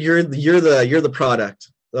you're the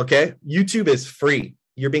product. Okay? YouTube is free.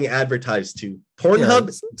 You're being advertised to.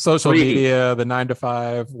 Pornhub, social media, the 9 to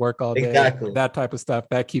 5, work all day, exactly. That type of stuff,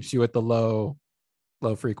 that keeps you at the low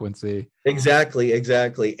frequency. Exactly.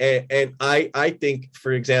 And I think,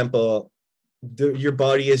 for example, your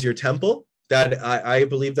body is your temple. That I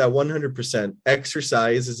believe that 100%.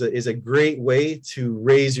 Exercise is a great way to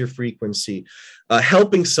raise your frequency.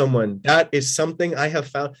 Helping someone, that is something I have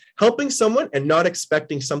found. Helping someone and not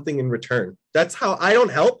expecting something in return. That's how I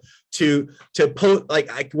don't help to post.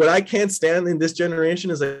 Like what I can't stand in this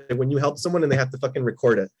generation is like when you help someone and they have to fucking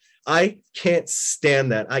record it. I can't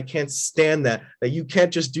stand that. I can't stand that you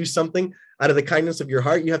can't just do something out of the kindness of your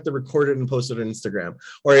heart. You have to record it and post it on Instagram.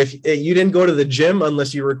 Or if you didn't go to the gym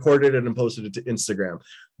unless you recorded it and posted it to Instagram.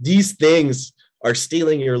 These things are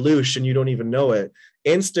stealing your loosh and you don't even know it.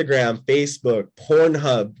 Instagram, Facebook,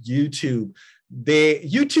 Pornhub, YouTube.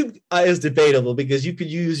 YouTube is debatable because you could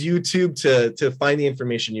use YouTube to find the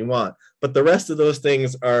information you want, but the rest of those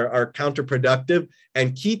things are counterproductive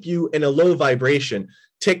and keep you in a low vibration.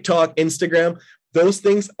 TikTok, Instagram, those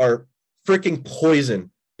things are freaking poison.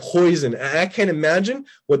 I can't imagine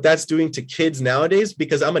what that's doing to kids nowadays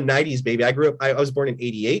because I'm a 90s baby. I was born in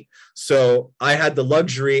 88. So I had the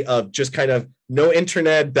luxury of just kind of no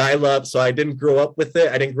internet, dial up. So I didn't grow up with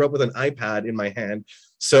it. I didn't grow up with an iPad in my hand.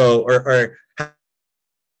 So, or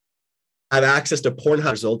have access to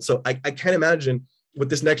Pornhub results. So I can't imagine what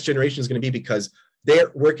this next generation is going to be because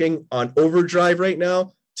they're working on overdrive right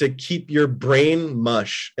now to keep your brain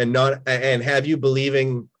mush and have you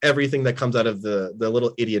believing everything that comes out of the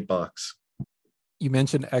little idiot box. You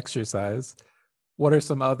mentioned exercise. What are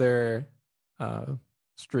some other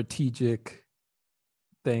strategic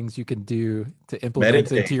things you can do to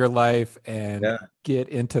implement into your life and get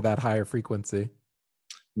into that higher frequency?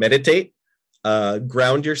 Meditate,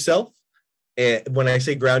 ground yourself. And when I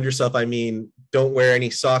say ground yourself, I mean don't wear any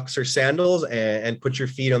socks or sandals and put your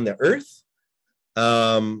feet on the earth.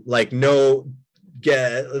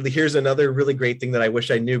 Here's another really great thing that I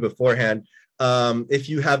wish I knew beforehand. If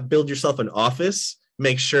you build yourself an office,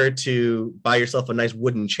 make sure to buy yourself a nice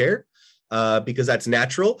wooden chair, because that's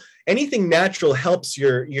natural. Anything natural helps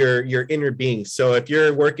your inner being. So if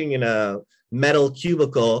you're working in a metal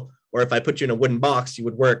cubicle, or if I put you in a wooden box, you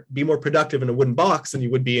would be more productive in a wooden box than you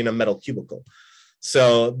would be in a metal cubicle.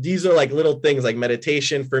 So these are like little things like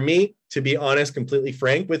meditation. For me, to be honest, completely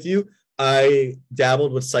frank with you, I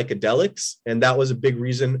dabbled with psychedelics, and that was a big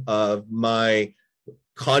reason of my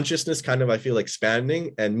consciousness kind of, I feel,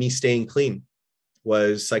 expanding, and me staying clean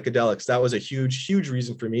was psychedelics. That was a huge, huge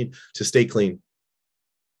reason for me to stay clean.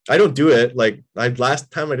 I don't do it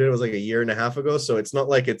last time I did it was like a year and a half ago. So it's not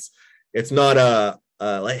like it's not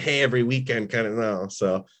like, hey, every weekend kind of, no.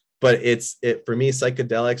 So, but for me,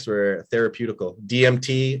 psychedelics were therapeutical,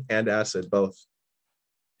 DMT and acid, both.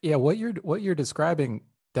 Yeah. What you're describing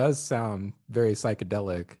does sound very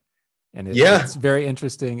psychedelic, and it's very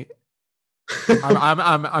interesting.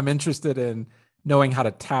 I'm interested in knowing how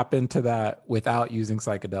to tap into that without using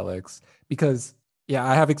psychedelics, because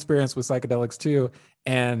I have experience with psychedelics too,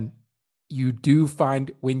 and you do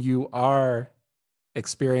find when you are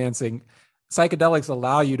experiencing psychedelics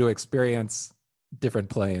allow you to experience different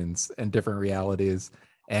planes and different realities,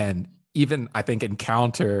 and even I think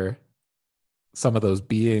encounter some of those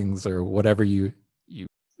beings or whatever you're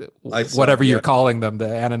calling them, the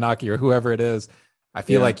Anunnaki or whoever it is. I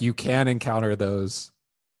feel like you can encounter those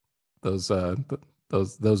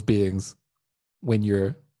beings when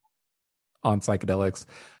you're on psychedelics.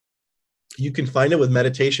 You can find it with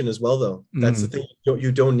meditation as well, though. That's the thing.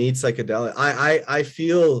 You don't need psychedelic. I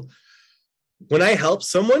feel when I help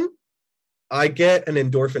someone, I get an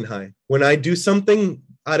endorphin high. When I do something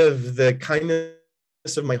out of the kindness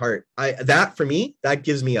of my heart, that for me, that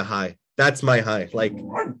gives me a high. That's my high. Like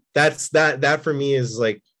that for me is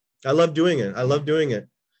like, I love doing it.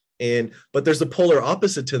 But there's a polar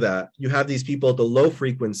opposite to that. You have these people at the low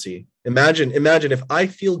frequency. Imagine if I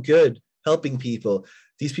feel good helping people,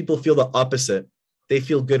 these people feel the opposite. They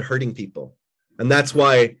feel good hurting people. And that's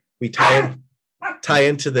why we tie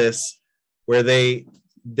into this, where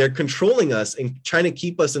they're controlling us and trying to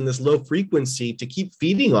keep us in this low frequency to keep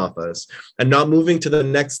feeding off us and not moving to the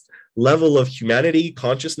next level of humanity,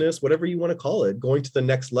 consciousness, whatever you want to call it, going to the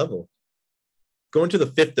next level, going to the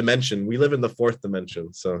fifth dimension. We live in the fourth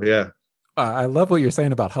dimension. So, yeah. I love what you're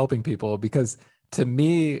saying about helping people, because to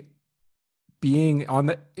me, being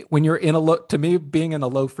in a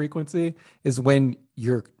low frequency is when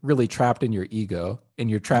you're really trapped in your ego and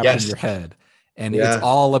you're trapped in your head. And it's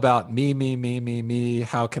all about me.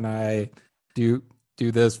 How can I do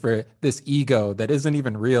this for this ego that isn't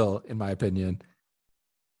even real, in my opinion?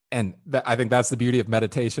 And I think that's the beauty of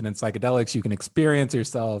meditation and psychedelics. You can experience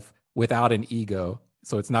yourself without an ego.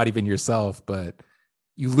 So it's not even yourself, but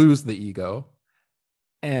you lose the ego.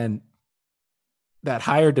 And that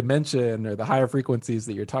higher dimension or the higher frequencies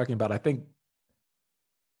that you're talking about, I think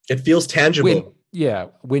it feels tangible.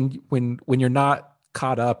 When you're not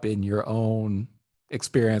caught up in your own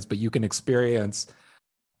experience, but you can experience,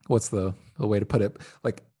 what's the way to put it?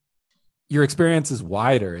 Like, your experience is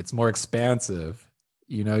wider, it's more expansive.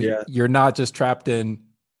 You're not just trapped in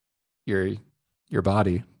your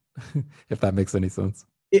body, if that makes any sense.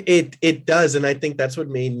 It does, and I think that's what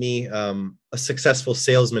made me a successful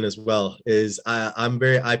salesman as well. Is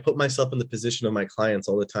I put myself in the position of my clients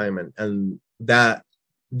all the time, and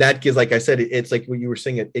that gives, like I said, it's like what you were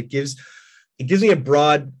saying. It gives me a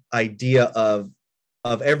broad idea of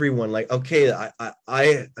everyone. Like, okay,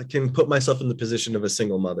 I can put myself in the position of a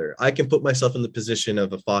single mother. I can put myself in the position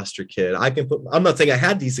of a foster kid. I'm not saying I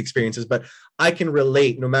had these experiences, but I can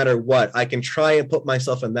relate no matter what. I can try and put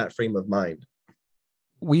myself in that frame of mind.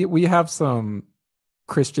 We have some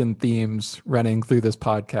Christian themes running through this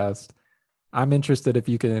podcast. I'm interested if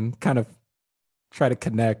you can kind of try to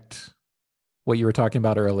connect what you were talking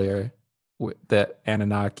about earlier, with the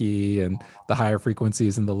Anunnaki and the higher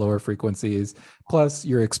frequencies and the lower frequencies, plus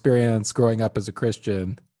your experience growing up as a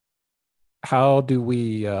Christian. How do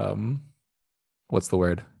we, what's the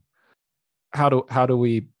word? How do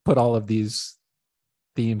we put all of these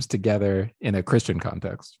themes together in a Christian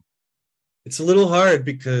context? It's a little hard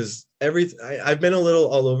because I've been a little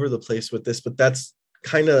all over the place with this, but that's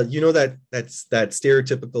kind of, that's that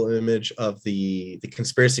stereotypical image of the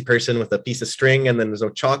conspiracy person with a piece of string, and then there's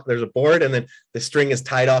a board, and then the string is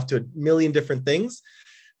tied off to a million different things.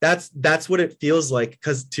 That's what it feels like.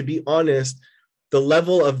 Because to be honest, the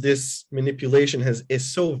level of this manipulation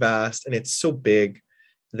is so vast and it's so big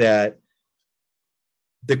that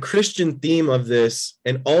the Christian theme of this,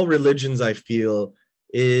 and all religions, I feel,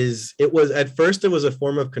 it was a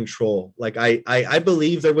form of control. Like I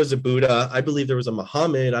believe there was a Buddha, I believe there was a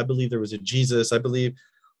Muhammad, I believe there was a Jesus,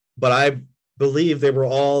 but I believe they were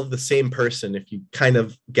all the same person, if you kind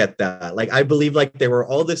of get that. Like, I believe like they were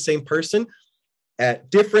all the same person at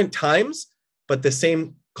different times, but the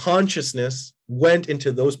same consciousness went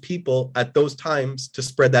into those people at those times to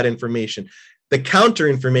spread that information. The counter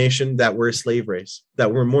information that we're a slave race,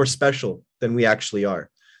 that we're more special than we actually are,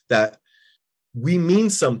 that we mean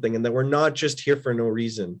something, and that we're not just here for no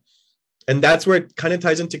reason. And that's where it kind of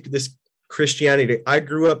ties into this Christianity. I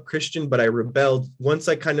grew up Christian, but I rebelled once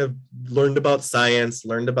I kind of learned about science,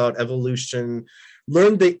 learned about evolution,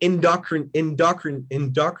 learned the oh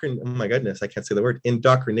my goodness, I can't say the word,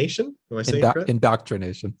 indoctrination. Am I saying correct?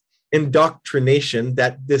 Indoctrination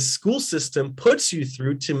that this school system puts you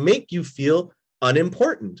through to make you feel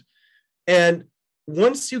unimportant. And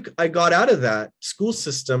once I got out of that school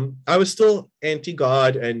system, I was still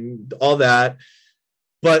anti-God and all that.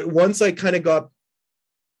 But once I kind of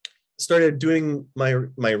started doing my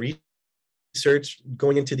research,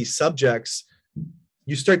 going into these subjects,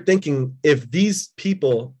 you start thinking, if these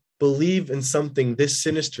people believe in something this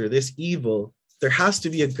sinister, this evil, there has to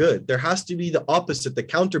be a good. There has to be the opposite, the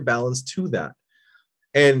counterbalance to that.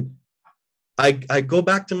 And I go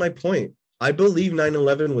back to my point. I believe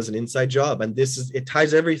 9/11 was an inside job, and it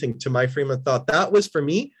ties everything to my frame of thought. That was, for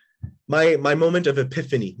me, my moment of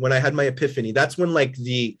epiphany. When I had my epiphany, that's when like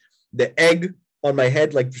the egg on my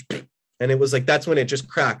head, like, and it was like, that's when it just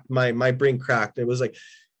cracked. My brain cracked. It was like,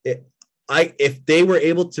 if they were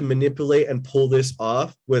able to manipulate and pull this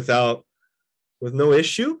off with no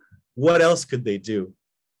issue, what else could they do?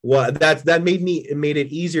 Well, that made it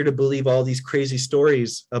easier to believe all these crazy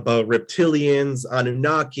stories about reptilians,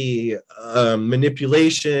 Anunnaki,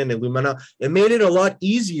 manipulation, Illuminati. It made it a lot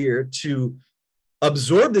easier to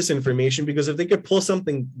absorb this information, because if they could pull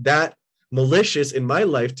something that malicious in my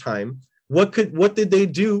lifetime, what did they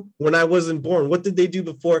do when I wasn't born? What did they do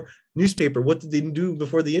before newspaper? What did they do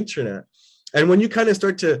before the internet? And when you kind of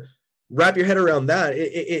start to wrap your head around that,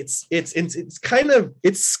 it's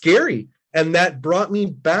scary. And that brought me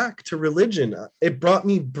back to religion. It brought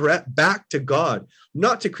me back to God,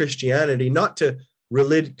 not to Christianity, not to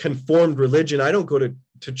conformed religion. I don't go to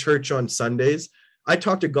church on Sundays. I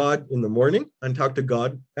talk to God in the morning and talk to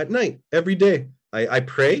God at night every day. I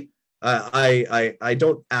pray. I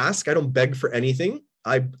don't ask. I don't beg for anything.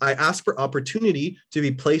 I ask for opportunity to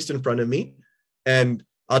be placed in front of me, and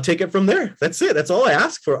I'll take it from there. That's it. That's all I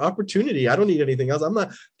ask for, opportunity. I don't need anything else. I'm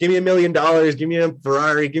not, give me $1 million, give me a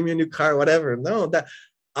Ferrari, give me a new car, whatever. No,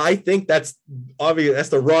 I think that's obvious. That's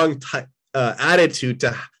the wrong attitude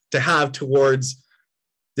to have towards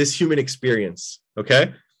this human experience.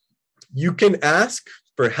 Okay. You can ask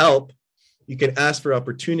for help. You can ask for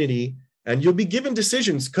opportunity, and you'll be given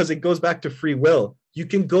decisions, because it goes back to free will. You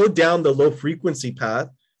can go down the low frequency path,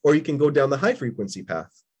 or you can go down the high frequency path.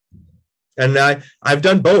 And I've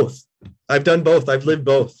done both. I've lived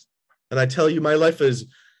both. And I tell you, my life is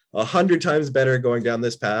 100 times better going down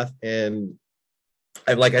this path. And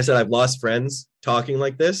like I said, I've lost friends talking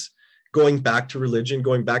like this, going back to religion,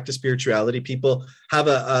 going back to spirituality. People have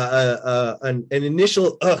an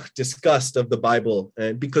initial disgust of the Bible,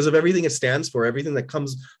 and because of everything it stands for, everything that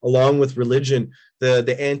comes along with religion,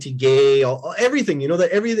 the anti-gay, everything, that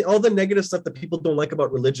everything, all the negative stuff that people don't like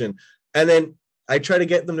about religion. And then I try to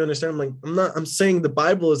get them to understand, I'm saying the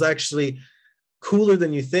Bible is actually cooler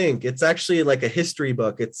than you think. It's actually like a history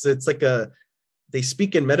book. It's like they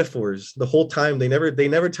speak in metaphors the whole time. They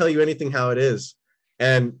never tell you anything how it is.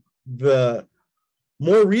 And the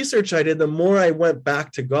more research I did, the more I went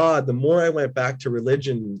back to God, the more I went back to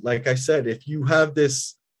religion. Like I said, if you have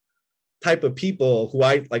this type of people who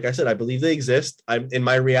I believe they exist. I'm in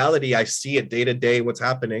my reality, I see it day to day, what's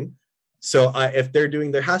happening. So if they're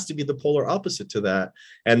doing, there has to be the polar opposite to that.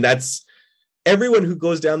 And that's everyone who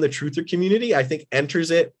goes down the truther community, I think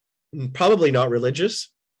enters it probably not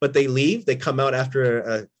religious, but they leave. They come out after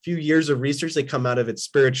a few years of research. They come out of it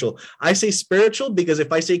spiritual. I say spiritual because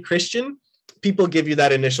if I say Christian, people give you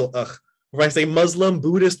that initial ugh. If I say Muslim,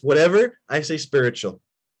 Buddhist, whatever, I say spiritual.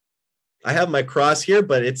 I have my cross here,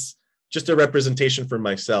 but it's just a representation for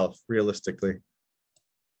myself, realistically.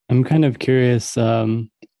 I'm kind of curious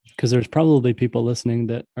because there's probably people listening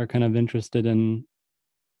that are kind of interested in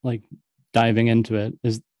like diving into it.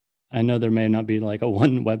 I know there may not be like a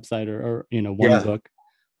one website or one book,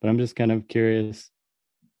 but I'm just kind of curious.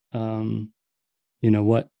 What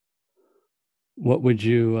would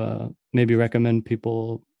you maybe recommend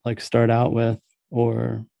people like start out with,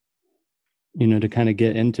 or to kind of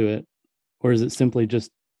get into it, or is it simply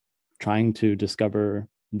just trying to discover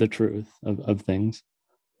the truth of things?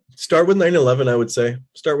 Start with 9/11, I would say.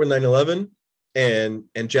 Start with 9/11 and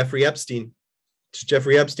Jeffrey Epstein.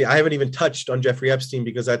 Jeffrey Epstein. I haven't even touched on Jeffrey Epstein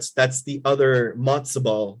because that's the other matzo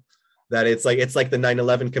ball that it's like the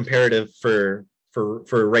 9/11 comparative for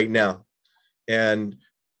right now. And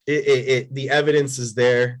the evidence is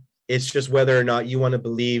there. It's just whether or not you want to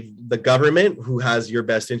believe the government who has your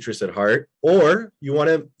best interest at heart, or you want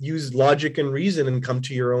to use logic and reason and come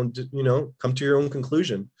to your own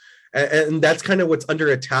conclusion. And that's kind of what's under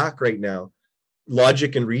attack right now.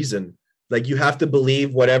 Logic and reason. Like you have to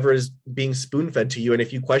believe whatever is being spoon-fed to you. And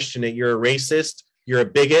if you question it, you're a racist, you're a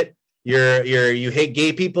bigot, you hate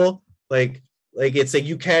gay people. Like it's like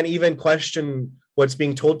you can't even question what's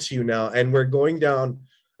being told to you now. And we're going down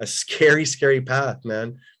a scary, scary path,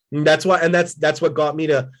 man. And that's what got me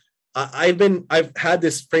to I've had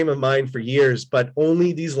this frame of mind for years, but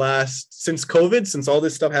only since COVID, since all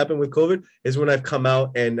this stuff happened with COVID, is when I've come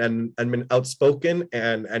out and been outspoken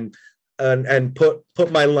and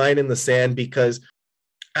put my line in the sand, because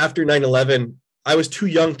after 9/11, I was too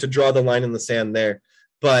young to draw the line in the sand there.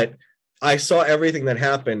 But I saw everything that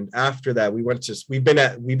happened after that. We've been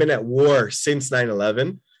at war since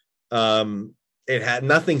 9/11.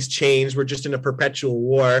 Nothing's changed. We're just in a perpetual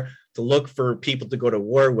war to look for people to go to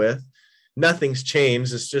war with. Nothing's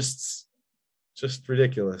changed. It's just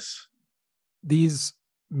ridiculous. These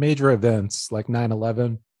major events like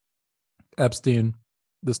 9/11, Epstein,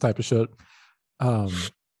 this type of shit,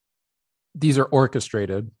 these are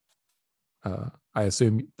orchestrated. I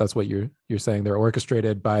assume that's what you're saying. They're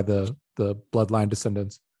orchestrated by the bloodline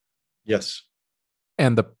descendants. Yes.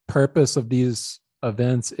 And the purpose of these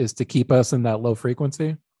events is to keep us in that low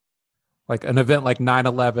frequency. Like an event like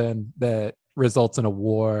 9/11 that results in a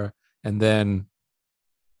war, and then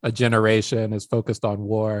a generation is focused on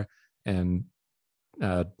war and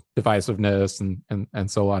divisiveness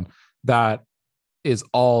and so on. That is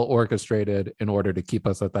all orchestrated in order to keep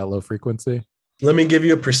us at that low frequency. Let me give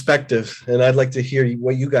you a perspective, and I'd like to hear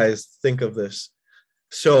what you guys think of this.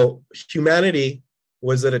 So humanity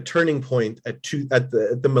was at a turning point at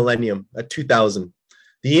the millennium, at 2000.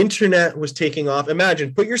 The internet was taking off.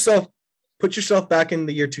 Imagine, put yourself back in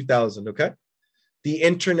the year 2000, okay? The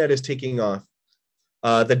internet is taking off.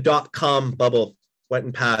 The .com bubble went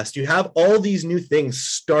and passed. You have all these new things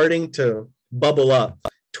starting to bubble up.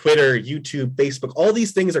 Twitter, YouTube, Facebook, all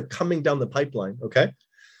these things are coming down the pipeline, okay?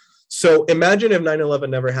 So imagine if 9/11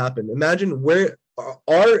 never happened. Imagine where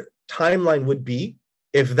our timeline would be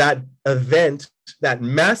if that event, that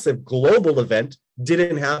massive global event,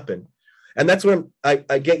 didn't happen. And that's what I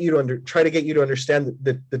try to get you to understand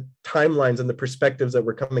the timelines and the perspectives that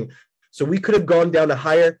were coming. So we could have gone down a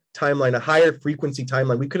higher timeline, a higher frequency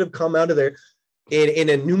timeline. We could have come out of there in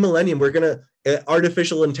a new millennium. We're going to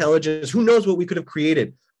artificial intelligence. Who knows what we could have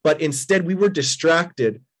created? But instead, we were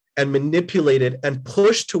distracted and manipulated and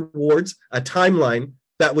pushed towards a timeline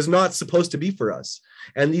that was not supposed to be for us.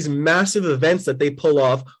 And these massive events that they pull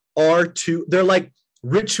off they're like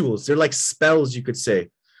rituals. They're like spells, you could say.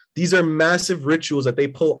 These are massive rituals that they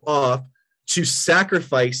pull off to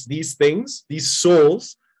sacrifice these things, these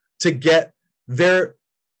souls, to get their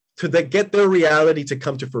reality to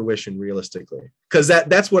come to fruition realistically. Because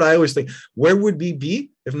that's what I always think. Where would we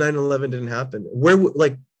be if 9/11 didn't happen? Where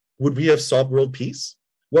would we have solved world peace?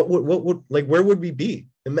 What would like, where would we be?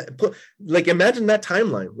 Imagine that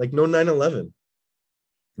timeline, like no 9/11,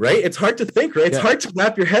 right? It's hard to think, right? It's hard to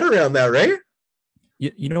wrap your head around that, right?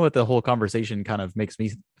 You know what the whole conversation kind of makes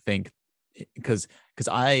me think, because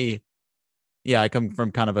I come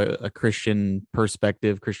from kind of a Christian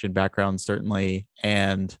perspective, Christian background, certainly.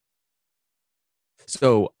 And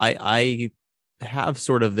so I have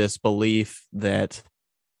sort of this belief that,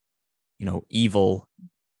 evil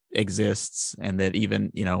exists, and that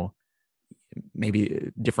even,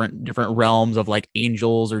 maybe different realms of like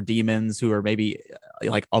angels or demons who are maybe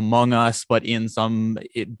like among us, but in some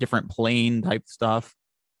different plane type stuff.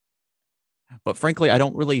 But frankly, I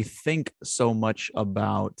don't really think so much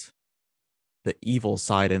about the evil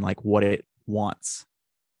side and like what it wants.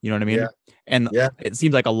 You know what I mean? Yeah. And it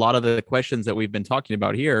seems like a lot of the questions that we've been talking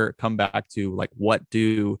about here come back to like, what's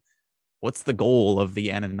the goal of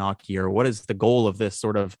the Anunnaki, or what is the goal of this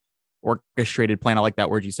sort of orchestrated plan? I like that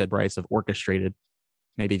word you said, Bryce, of orchestrated,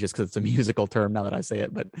 maybe just because it's a musical term now that I say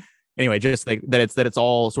it. But anyway, just like that it's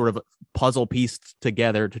all sort of puzzle pieced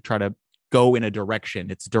together to try to go in a direction.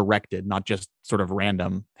 It's directed, not just sort of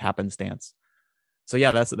random happenstance. So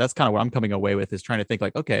yeah, that's kind of what I'm coming away with, is trying to think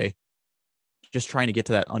like, okay, just trying to get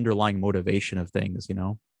to that underlying motivation of things,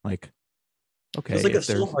 like, okay, it's like a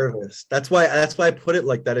soul harvest. That's why I put it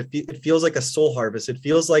like that. It feels like a soul harvest. It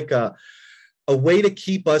feels like a way to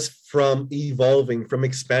keep us from evolving, from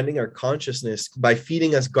expanding our consciousness by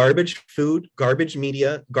feeding us garbage food, garbage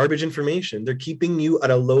media, garbage information. They're keeping you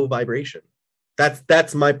at a low vibration.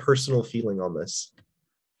 That's my personal feeling on this.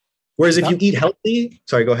 Whereas if you eat healthy,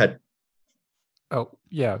 sorry, go ahead. Oh,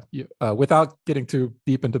 yeah. Without getting too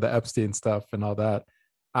deep into the Epstein stuff and all that,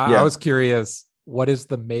 I was curious, what is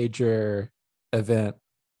the major event,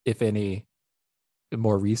 if any,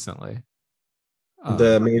 more recently?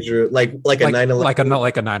 The major, like a 9/11, like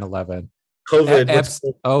a 9/11.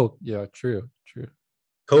 COVID. Oh, yeah, true.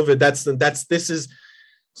 COVID. This is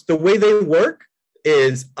the way they work.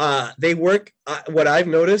 Is what I've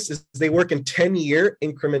noticed is they work in 10-year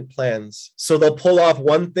increment plans. So they'll pull off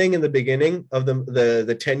one thing in the beginning of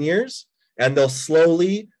the 10 years, and they'll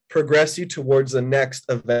slowly progress you towards the next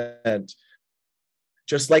event.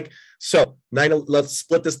 Just like, so let's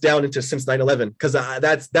split this down into since 9/11, because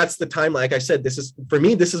that's the time. Like I said, this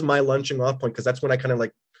is my launching off point, because that's when I kind of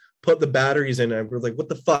like put the batteries in, and we're like, what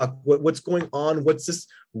the fuck? What's going on? What's this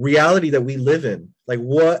reality that we live in? Like,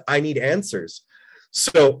 what? I need answers.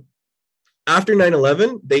 So after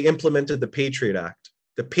 9/11, they implemented the Patriot Act.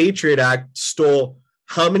 The Patriot Act stole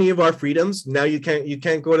how many of our freedoms? Now you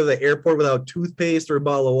can't go to the airport without toothpaste or a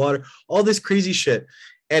bottle of water, all this crazy shit.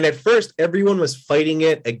 And at first, everyone was fighting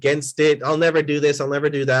it, against it. I'll never do this. I'll never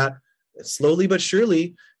do that. Slowly but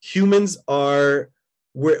surely, humans are,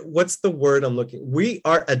 what's the word I'm looking? We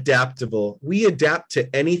are adaptable. We adapt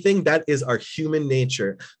to anything. That is our human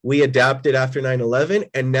nature. We adapted after 9/11.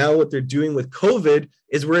 And now what they're doing with COVID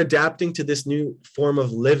is we're adapting to this new form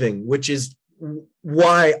of living, which is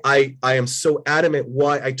why I am so adamant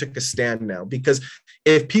why I took a stand now. Because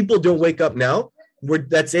if people don't wake up now,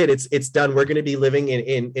 that's it. It's done. We're going to be living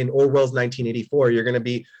in Orwell's 1984. You're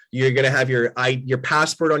going to have your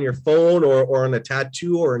passport on your phone or on a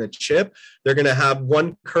tattoo or on a chip. They're going to have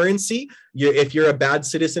one currency. If you're a bad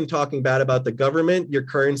citizen talking bad about the government, your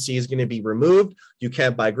currency is going to be removed. You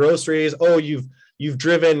can't buy groceries. Oh, you've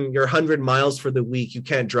driven your 100 miles for the week. You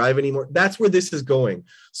can't drive anymore. That's where this is going.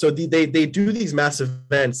 So they do these massive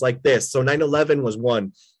events like this. So 9/11 was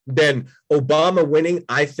one. Then Obama winning,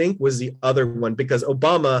 I think, was the other one, because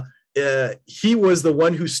Obama, he was the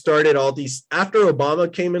one who started all these. After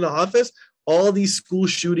Obama came into office, all these school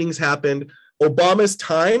shootings happened. Obama's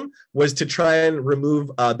time was to try and remove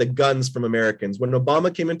the guns from Americans. When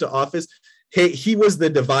Obama came into office, he was the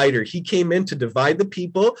divider. He came in to divide the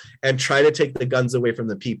people and try to take the guns away from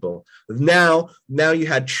the people. Now you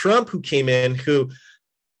had Trump, who came in, who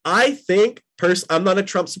I think, I'm not a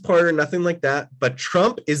Trump supporter, nothing like that, but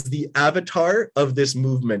Trump is the avatar of this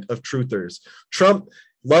movement of truthers. Trump,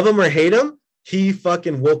 love him or hate him, he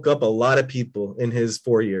fucking woke up a lot of people in his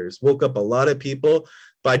 4 years, woke up a lot of people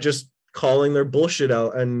by just calling their bullshit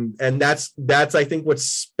out. And that's I think what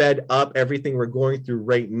sped up everything we're going through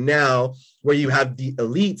right now, where you have the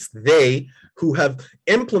elites, who have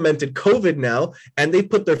implemented COVID now, and they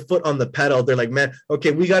put their foot on the pedal. They're like, man,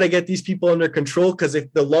 okay, we got to get these people under control, because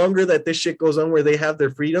if the longer that this shit goes on where they have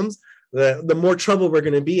their freedoms, the more trouble we're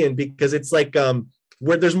going to be in. Because it's like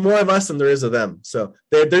where there's more of us than there is of them. So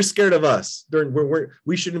they're scared of us.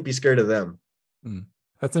 We shouldn't be scared of them.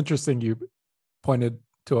 That's interesting. You pointed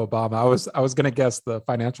to Obama. I was going to guess the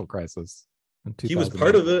financial crisis. He was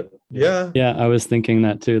part of it. Yeah. Yeah, I was thinking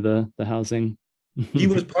that too. The housing. He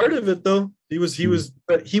was part of it, though.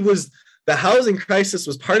 The housing crisis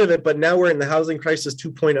was part of it, but now we're in the housing crisis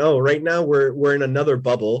 2.0. Right now, we're in another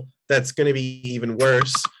bubble that's going to be even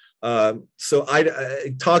worse. So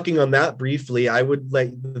talking on that briefly, I would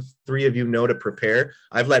let the three of you know to prepare.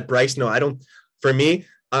 I've let Bryce know. I don't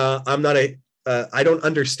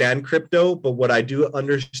understand crypto, but what I do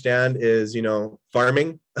understand is,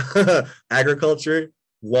 farming, agriculture,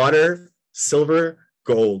 water, silver,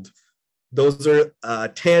 gold. Those are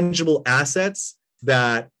tangible assets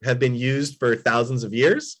that have been used for thousands of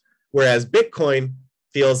years, whereas Bitcoin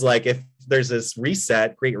feels like if there's this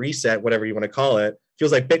great reset, whatever you want to call it,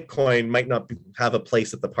 feels like Bitcoin might not have a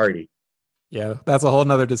place at the party. Yeah, that's a whole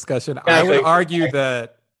nother discussion. I would argue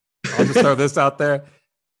that, I'll just throw this out there.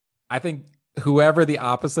 I think whoever the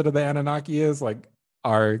opposite of the Anunnaki is,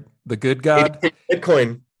 are the good God.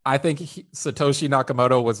 Bitcoin. I think Satoshi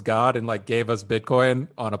Nakamoto was God and gave us Bitcoin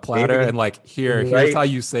on a platter and here's how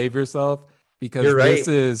you save yourself, because this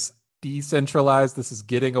is decentralized. This is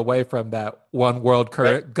getting away from that one world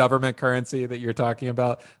government currency that you're talking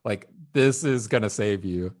about. This is going to save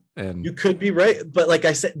you. And you could be right. But like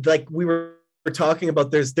I said, we were talking about,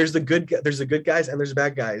 there's the good guys and there's the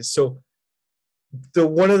bad guys. So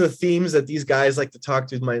one of the themes that these guys like to talk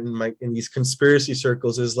to in these conspiracy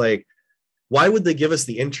circles is why would they give us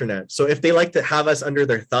the internet? So if they like to have us under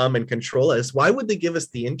their thumb and control us, why would they give us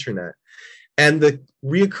the internet? And the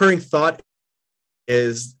reoccurring thought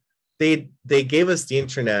is they gave us the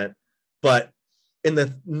internet, but in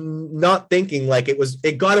the not thinking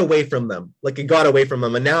it got away from them.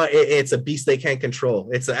 And now it's a beast they can't control.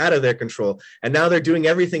 It's out of their control. And now they're doing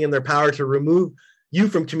everything in their power to remove you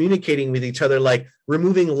from communicating with each other,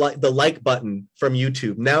 removing the like button from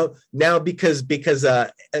YouTube. Now because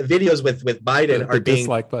videos with Biden are being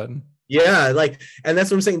dislike button. Yeah, and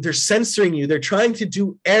that's what I'm saying. They're censoring you. They're trying to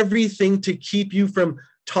do everything to keep you from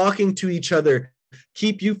talking to each other,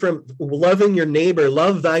 keep you from loving your neighbor.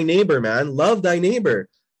 Love thy neighbor, man. Love thy neighbor.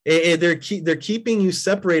 They're keeping you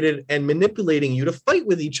separated and manipulating you to fight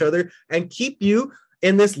with each other and keep you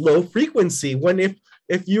in this low frequency. When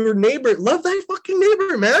if your neighbor, love thy fucking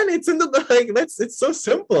neighbor, man. It's in it's so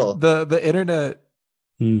simple. The internet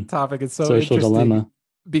topic is so social interesting dilemma,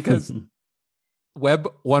 because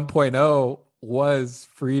Web 1.0 was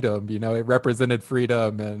freedom. It represented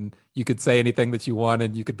freedom, and you could say anything that you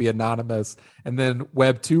wanted. You could be anonymous. And then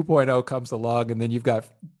Web 2.0 comes along, and then you've got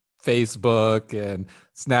Facebook and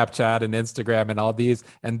Snapchat and Instagram and all these.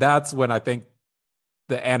 And that's when I think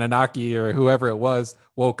the Anunnaki or whoever it was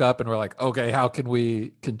woke up and were like, okay, how can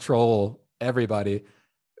we control everybody?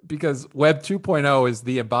 Because Web 2.0 is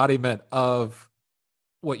the embodiment of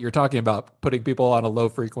what you're talking about, putting people on a low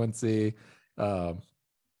frequency, getting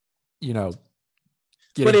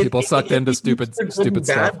people sucked into stupid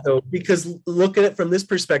stuff. Though, because look at it from this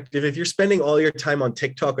perspective. If you're spending all your time on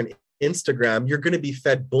TikTok and Instagram, you're going to be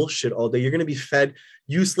fed bullshit all day. You're going to be fed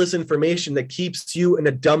useless information that keeps you in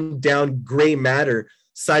a dumbed down gray matter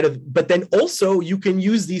side of, but then also you can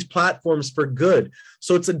use these platforms for good.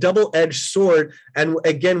 So it's a double-edged sword. And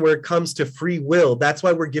again, where it comes to free will, that's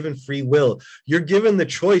why we're given free will. You're given the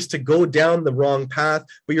choice to go down the wrong path,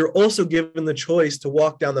 but you're also given the choice to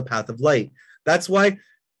walk down the path of light. That's why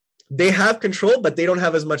they have control, but they don't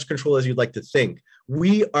have as much control as you'd like to think.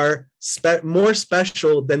 We are more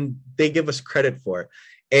special than they give us credit for.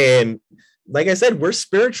 And like I said, we're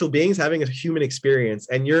spiritual beings having a human experience.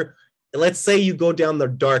 And let's say you go down the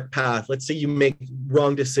dark path. Let's say you make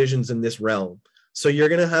wrong decisions in this realm. So you're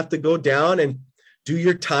going to have to go down and do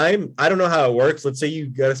your time. I don't know how it works. Let's say you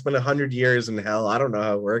got to spend 100 years in hell. I don't know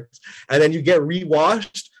how it works. And then you get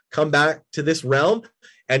rewashed, come back to this realm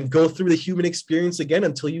and go through the human experience again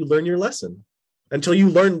until you learn your lesson, until you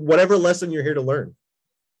learn whatever lesson you're here to learn.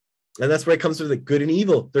 And that's where it comes to the good and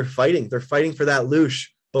evil. They're fighting for that loosh.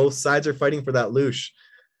 Both sides are fighting for that loosh.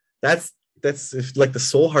 That's like the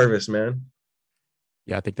soul harvest, man.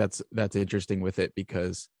 Yeah, I think that's interesting with it,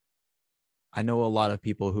 because I know a lot of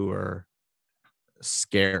people who are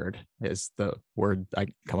scared is the word I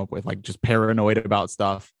come up with, just paranoid about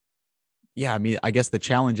stuff. Yeah, I mean, I guess the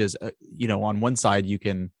challenge is, on one side you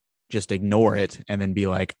can just ignore it and then be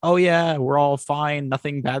like, oh yeah, we're all fine,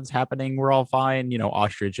 nothing bad's happening, we're all fine,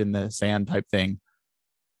 ostrich in the sand type thing.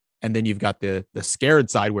 And then you've got the scared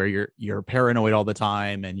side where you're paranoid all the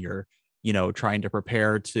time and you're trying to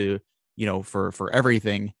prepare to, for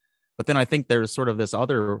everything. But then I think there's sort of this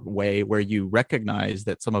other way where you recognize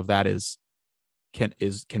that some of that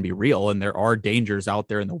can be real, and there are dangers out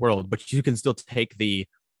there in the world, but you can still take the,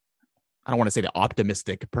 I don't want to say the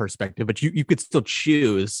optimistic perspective, but you could still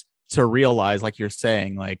choose to realize, like you're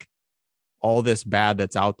saying, like all this bad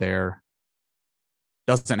that's out there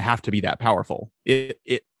doesn't have to be that powerful.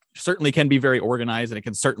 It certainly can be very organized, and it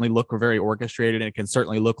can certainly look very orchestrated, and it can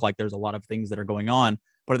certainly look like there's a lot of things that are going on.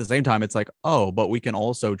 But at the same time, it's like, oh, but we can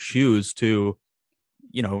also choose to,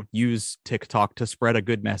 use TikTok to spread a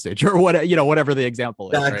good message, or whatever the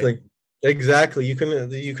example is. Exactly. Right? Exactly. You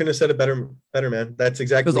couldn't have said it better, man. That's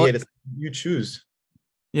exactly it. You choose.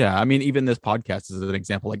 Yeah. I mean, even this podcast is an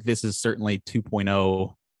example. Like, this is certainly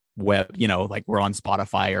 2.0 web, like we're on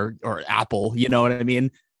Spotify or Apple, you know what I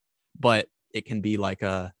mean? But it can be like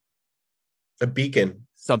a beacon.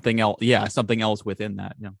 Something else. Yeah. Something else within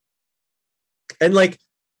that. Yeah. And like,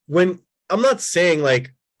 when I'm not saying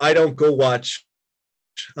like I don't go watch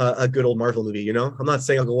a good old Marvel movie, I'm not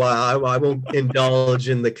saying I'll go, I won't indulge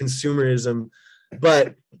in the consumerism,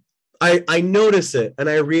 but I notice it and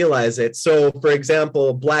I realize it. So, for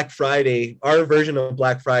example, Black Friday, our version of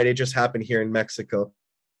Black Friday just happened here in Mexico.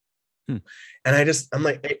 And I'm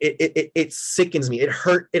like, it sickens me. It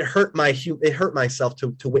hurt myself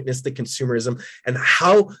to witness the consumerism and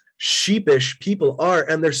how sheepish people are,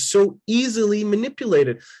 and they're so easily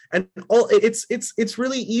manipulated. And it's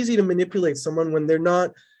really easy to manipulate someone when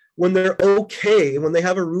they're okay, when they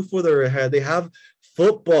have a roof over their head, they have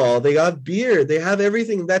football, they got beer, they have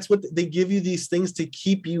everything. That's what they give you, these things to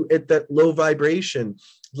keep you at that low vibration,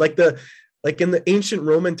 like in the ancient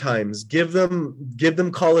Roman times. Give them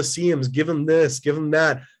Colosseums, give them this, give them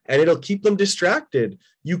that, and it'll keep them distracted.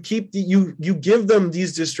 You give them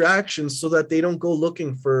these distractions so that they don't go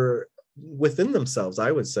looking for within themselves,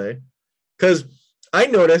 I would say. Because I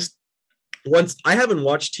noticed, once, I haven't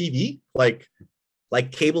watched TV, like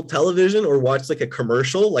cable television, or watched like a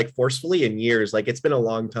commercial like forcefully in years. Like, it's been a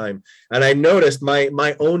long time. And I noticed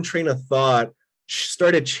my own train of thought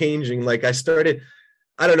started changing. Like, I started,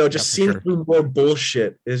 I don't know, just seeing through more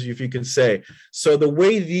bullshit, as if you could say. So the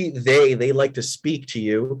way they like to speak to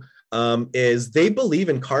you is they believe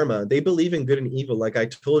in karma. They believe in good and evil, like I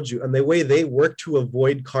told you. And the way they work to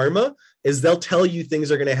avoid karma is they'll tell you things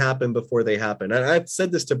are going to happen before they happen. And I've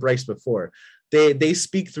said this to Bryce before. They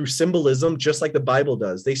speak through symbolism just like the Bible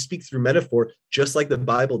does. They speak through metaphor just like the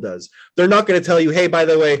Bible does. They're not going to tell you, hey, by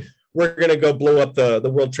the way, we're going to go blow up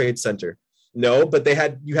the World Trade Center. No, but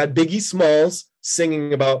you had Biggie Smalls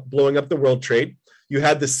singing about blowing up the World Trade. You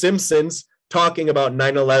had the Simpsons talking about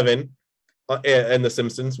 9/11 and the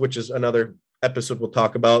Simpsons, which is another episode we'll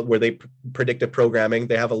talk about, where they predictive programming.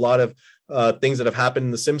 They have a lot of things that have happened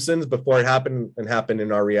in the Simpsons before it happened and happened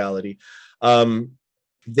in our reality.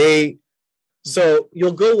 So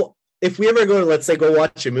you'll go, if we ever go to, let's say, go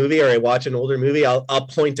watch a movie, or I watch an older movie, I'll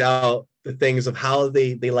point out the things of how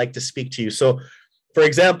they like to speak to you. So, for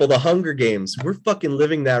example, the Hunger Games, we're fucking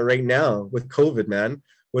living that right now with COVID, man.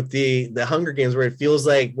 With the Hunger Games, where it feels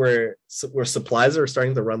like where supplies are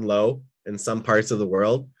starting to run low in some parts of the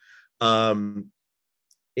world.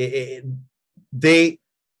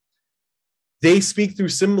 They speak through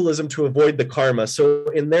symbolism to avoid the karma. So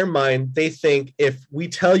in their mind, they think if we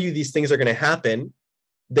tell you these things are going to happen,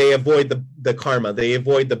 they avoid the karma. They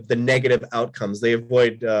avoid the negative outcomes. They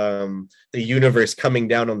avoid the universe coming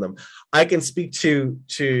down on them. I can speak to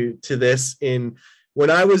this in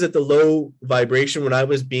when I was at the low vibration, when I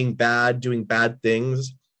was being bad, doing bad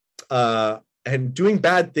things, and doing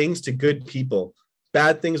bad things to good people.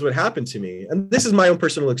 Bad things would happen to me. And this is my own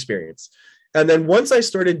personal experience. And then once I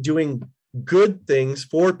started doing good things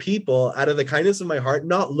for people out of the kindness of my heart,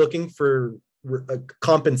 not looking for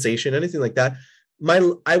compensation, anything like that,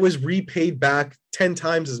 I was repaid back 10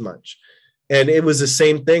 times as much. And it was the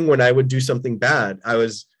same thing when I would do something bad. I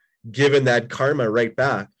was given that karma right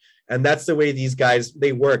back. And that's the way these guys,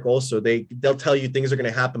 they work also. They'll tell you things are going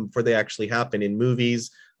to happen before they actually happen in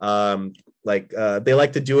movies. They like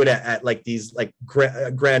to do it at like these like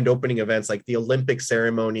grand opening events, like the Olympic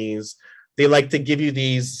ceremonies. They like to give you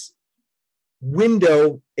these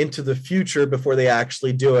window into the future before they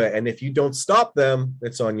actually do it. And if you don't stop them,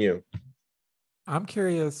 it's on you. I'm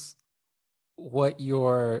curious what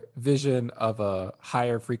your vision of a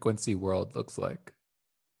higher frequency world looks like.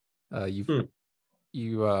 I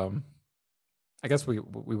guess we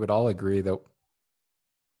would all agree that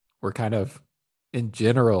we're kind of, in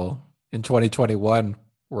general, in 2021,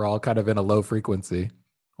 we're all kind of in a low frequency,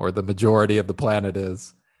 or the majority of the planet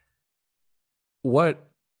is. What,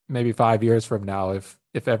 maybe 5 years from now, if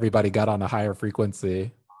everybody got on a higher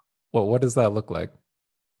frequency, what does that look like?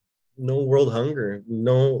 no world hunger,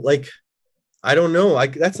 no, like, I don't know.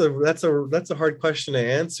 That's a hard question to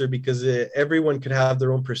answer, because everyone could have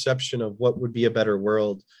their own perception of what would be a better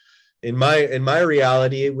world. In my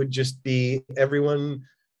reality, it would just be everyone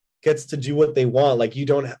gets to do what they want. Like, you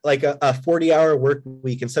don't like a 40-hour work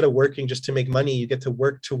week. Instead of working just to make money, you get to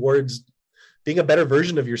work towards being a better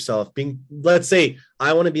version of yourself. Let's say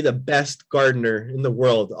I want to be the best gardener in the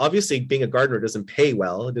world. Obviously, being a gardener doesn't pay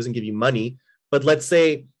well. It doesn't give you money. But let's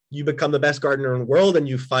say you become the best gardener in the world and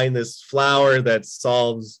you find this flower that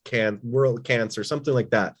solves world cancer, something like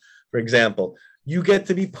that. For example, you get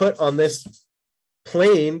to be put on this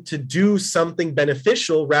plane to do something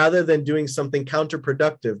beneficial rather than doing something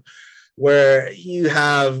counterproductive, where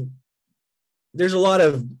there's a lot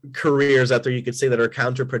of careers out there, you could say, that are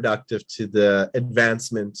counterproductive to the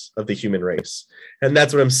advancement of the human race. And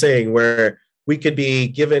that's what I'm saying, where we could be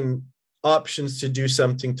given options to do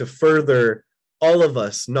something to further all of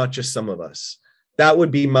us, not just some of us. That would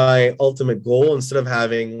be my ultimate goal, instead of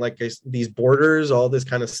having these borders, all this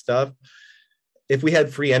kind of stuff. If we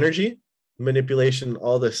had free energy, manipulation,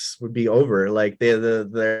 all this would be over. Like,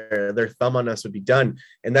 their thumb on us would be done.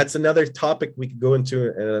 And that's another topic we could go into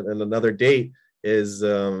in another date, is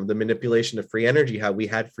the manipulation of free energy, how we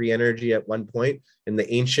had free energy at one point in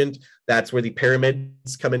the ancient. That's where the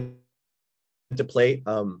pyramids come into play.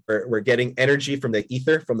 We're getting energy from the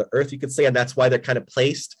ether, from the earth, you could say, and that's why they're kind of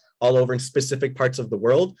placed all over in specific parts of the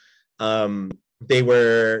world. They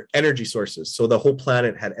were energy sources, so the whole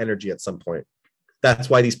planet had energy at some point. That's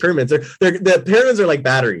why these pyramids the pyramids are like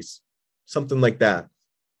batteries, something like that.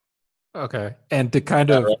 Okay. And to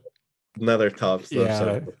kind of another top stuff. Yeah.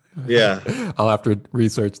 So, yeah. I'll have to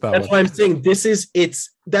research that. That's why I'm saying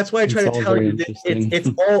that's why I try to tell you that it's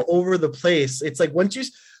all over the place. It's like once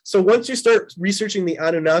you start researching the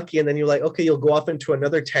Anunnaki, and then you're like, okay, you'll go off into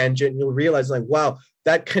another tangent, and you'll realize, like, wow,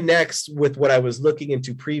 that connects with what I was looking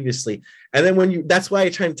into previously. And then that's why I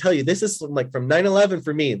try to tell you, this is like from 9/11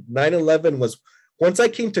 for me. 9/11 was, once I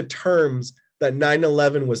came to terms that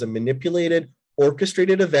 9/11 was a manipulated,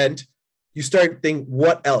 orchestrated event, you start thinking,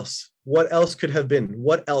 what else? What else could have been?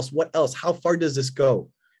 What else? What else? How far does this go?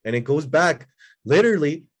 And it goes back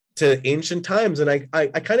literally to ancient times. And I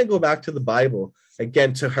kind of go back to the Bible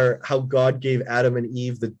again, to how God gave Adam and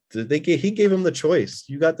Eve he gave them the choice.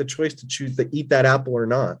 You got the choice to choose to eat that apple or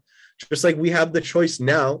not. Just like we have the choice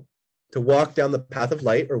now to walk down the path of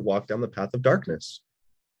light or walk down the path of darkness.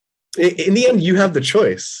 In the end, you have the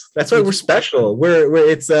choice. That's why we're special.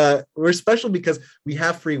 We're special because we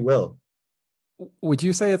have free will. Would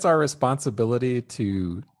you say it's our responsibility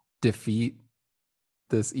to defeat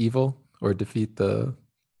this evil, or defeat the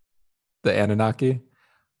Anunnaki?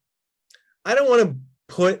 I don't want to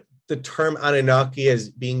put the term Anunnaki as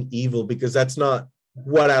being evil, because that's not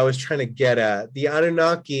what I was trying to get at. The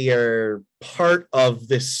Anunnaki are part of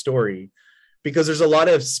this story, because there's a lot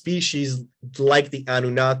of species like the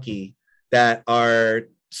Anunnaki that are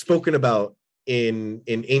spoken about in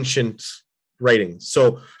ancient writings.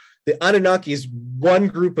 So the Anunnaki is one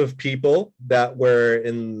group of people that were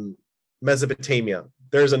in Mesopotamia.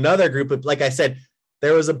 There's another group of, like I said,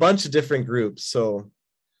 there was a bunch of different groups. So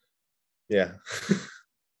yeah.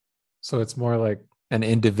 So it's more like an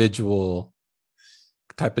individual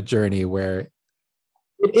type of journey where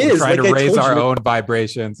it is trying like to raise our own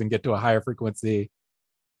vibrations and get to a higher frequency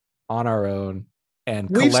on our own.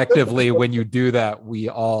 And collectively, when you do that, we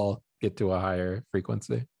all get to a higher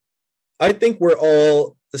frequency. I think we're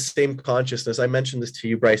all the same consciousness. I mentioned this to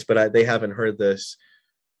you, Bryce, but they haven't heard this.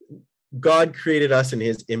 God created us in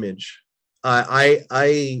his image.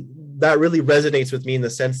 That really resonates with me, in the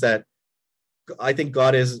sense that I think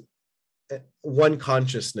God is one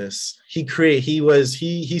consciousness. He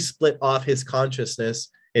split off his consciousness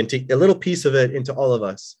into a little piece of it into all of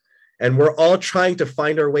us. And we're all trying to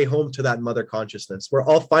find our way home to that mother consciousness. We're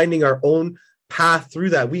all finding our own path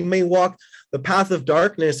through that. We may walk the path of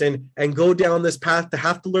darkness and go down this path to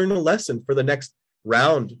have to learn a lesson for the next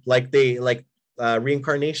round, like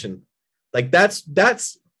reincarnation. Like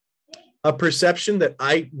that's a perception that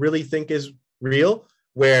I really think is real,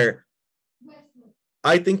 where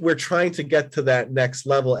I think we're trying to get to that next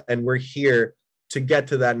level, and we're here to get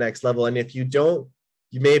to that next level. And if you don't,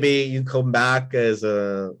 you come back as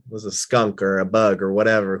a skunk or a bug or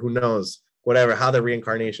whatever, who knows, how the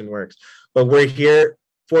reincarnation works. But we're here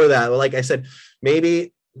for that. Like I said,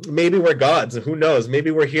 maybe we're gods, who knows? Maybe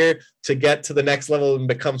we're here to get to the next level and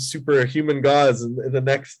become superhuman gods in the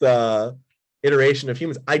next iteration of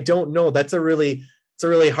humans. I don't know. It's a really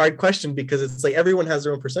hard question, because it's like everyone has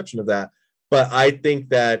their own perception of that. But I think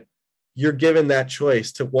that you're given that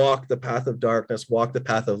choice to walk the path of darkness, walk the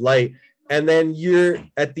path of light. And then you're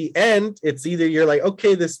at the end, it's either you're like,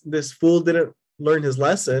 okay, this fool didn't learn his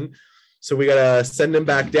lesson, so we gotta send him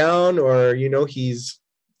back down, or he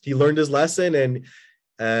learned his lesson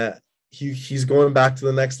and he's going back to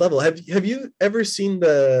the next level. Have you ever seen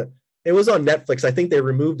it was on Netflix. I think they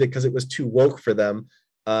removed it because it was too woke for them.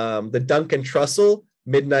 The Duncan Trussell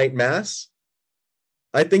Midnight Mass.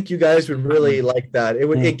 I think you guys would really like that.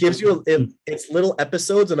 It gives you it's little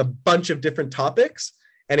episodes on a bunch of different topics,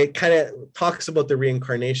 and it kind of talks about the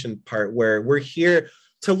reincarnation part where we're here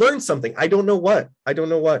to learn something. I don't know what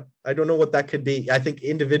that could be. I think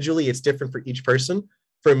individually it's different for each person.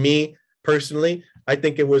 For me personally, I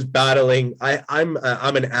think it was battling. I'm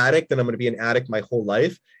an addict, and I'm going to be an addict my whole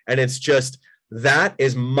life, and it's just that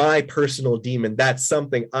is my personal demon. That's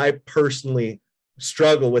something I personally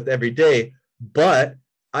struggle with every day, but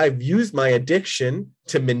I've used my addiction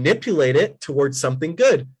to manipulate it towards something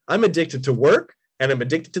good. I'm addicted to work, and I'm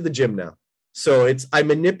addicted to the gym now. So I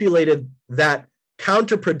manipulated that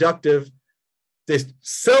counterproductive, this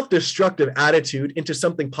self-destructive attitude into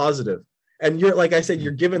something positive. And you're, like I said,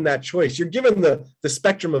 you're given that choice. You're given the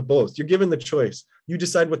spectrum of both. You're given the choice. You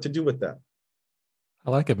decide what to do with that. I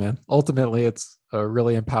like it, man. Ultimately, it's a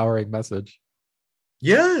really empowering message.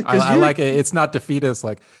 Yeah, because I like it. It's not defeatist,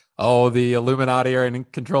 like, oh, the Illuminati are in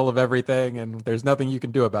control of everything and there's nothing you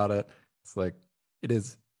can do about it. It's like, it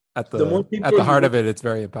is at the heart of it. It's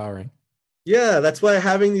very empowering. Yeah, that's why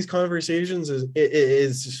having these conversations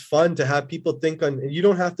is just fun to have people think on. You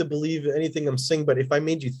don't have to believe anything I'm saying, but if I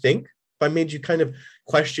made you think, if I made you kind of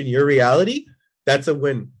question your reality, that's a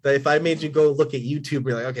win. But if I made you go look at YouTube and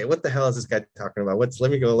be like, okay, what the hell is this guy talking about?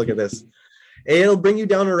 Let me go look at this. And it'll bring you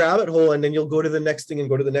down a rabbit hole, and then you'll go to the next thing and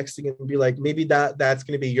go to the next thing and be like, maybe that's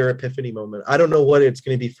going to be your epiphany moment. I don't know what it's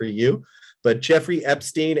going to be for you, but Jeffrey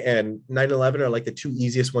Epstein and 9/11 are like the two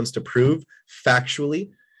easiest ones to prove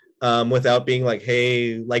factually, without being like,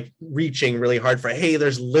 hey, like reaching really hard for, hey,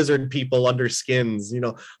 there's lizard people under skins,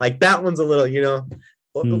 like that one's a little,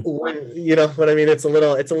 when, you know what I mean? It's a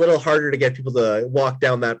little harder to get people to walk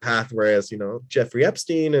down that path. Whereas, Jeffrey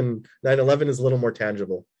Epstein and 9/11 is a little more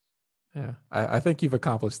tangible. Yeah, I think you've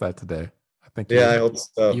accomplished that today. I hope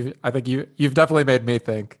so. I think you've definitely made me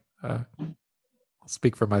think. I'll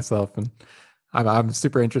speak for myself, and I'm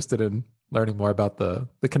super interested in learning more about the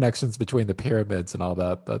connections between the pyramids and all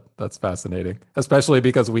that. That's fascinating, especially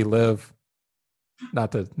because we live,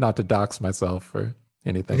 not to dox myself or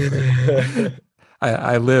anything.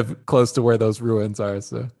 I live close to where those ruins are,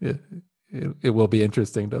 so it will be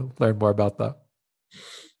interesting to learn more about that.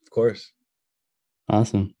 Of course.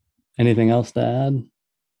 Awesome. Anything else to add?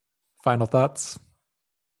 Final thoughts?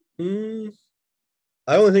 The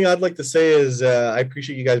only thing I'd like to say is I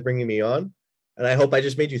appreciate you guys bringing me on, and I hope I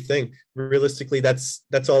just made you think. Realistically,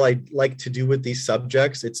 that's all I like to do with these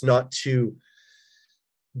subjects. It's not to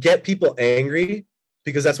get people angry,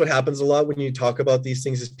 because that's what happens a lot when you talk about these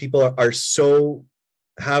things, is people are so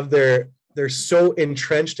they're so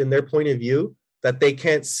entrenched in their point of view that they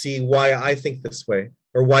can't see why I think this way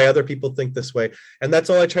or why other people think this way. And that's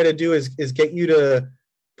all I try to do is get you to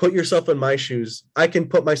put yourself in my shoes. I can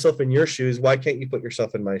put myself in your shoes. Why can't you put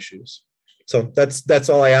yourself in my shoes? So that's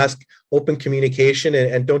all I ask. Open communication,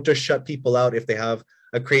 and don't just shut people out if they have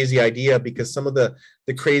a crazy idea, because some of the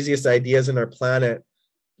craziest ideas in our planet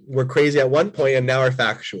were crazy at one point and now are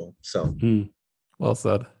factual. So well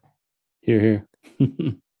said. Hear.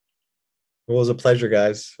 It was a pleasure,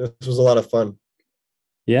 guys. This was a lot of fun.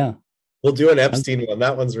 Yeah. We'll do an Epstein one.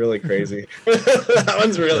 That one's really crazy. That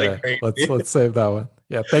one's really crazy. Let's save that one.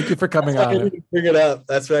 Yeah. Thank you for coming on. I didn't even bring it up.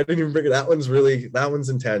 That's right. I didn't even bring it. That one's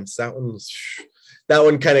intense. That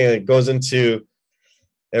one kind of goes into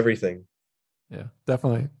everything. Yeah,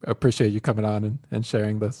 definitely appreciate you coming on and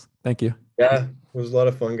sharing this. Thank you. Yeah, it was a lot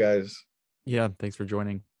of fun, guys. Yeah, thanks for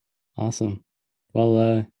joining. Awesome.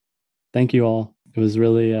 Well, thank you all. It was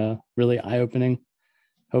really eye-opening.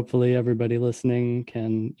 Hopefully everybody listening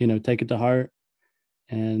can, take it to heart.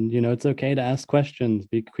 And, it's okay to ask questions,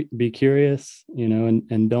 be curious,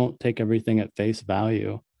 and don't take everything at face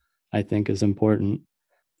value, I think is important.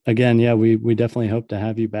 Again, yeah, we definitely hope to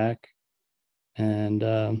have you back.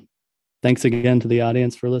 And thanks again to the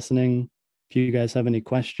audience for listening. If you guys have any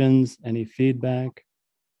questions, any feedback,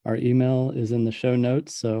 our email is in the show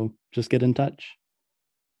notes, so just get in touch.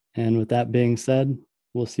 And with that being said,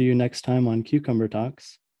 we'll see you next time on Cucumber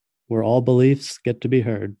Talks, where all beliefs get to be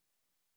heard.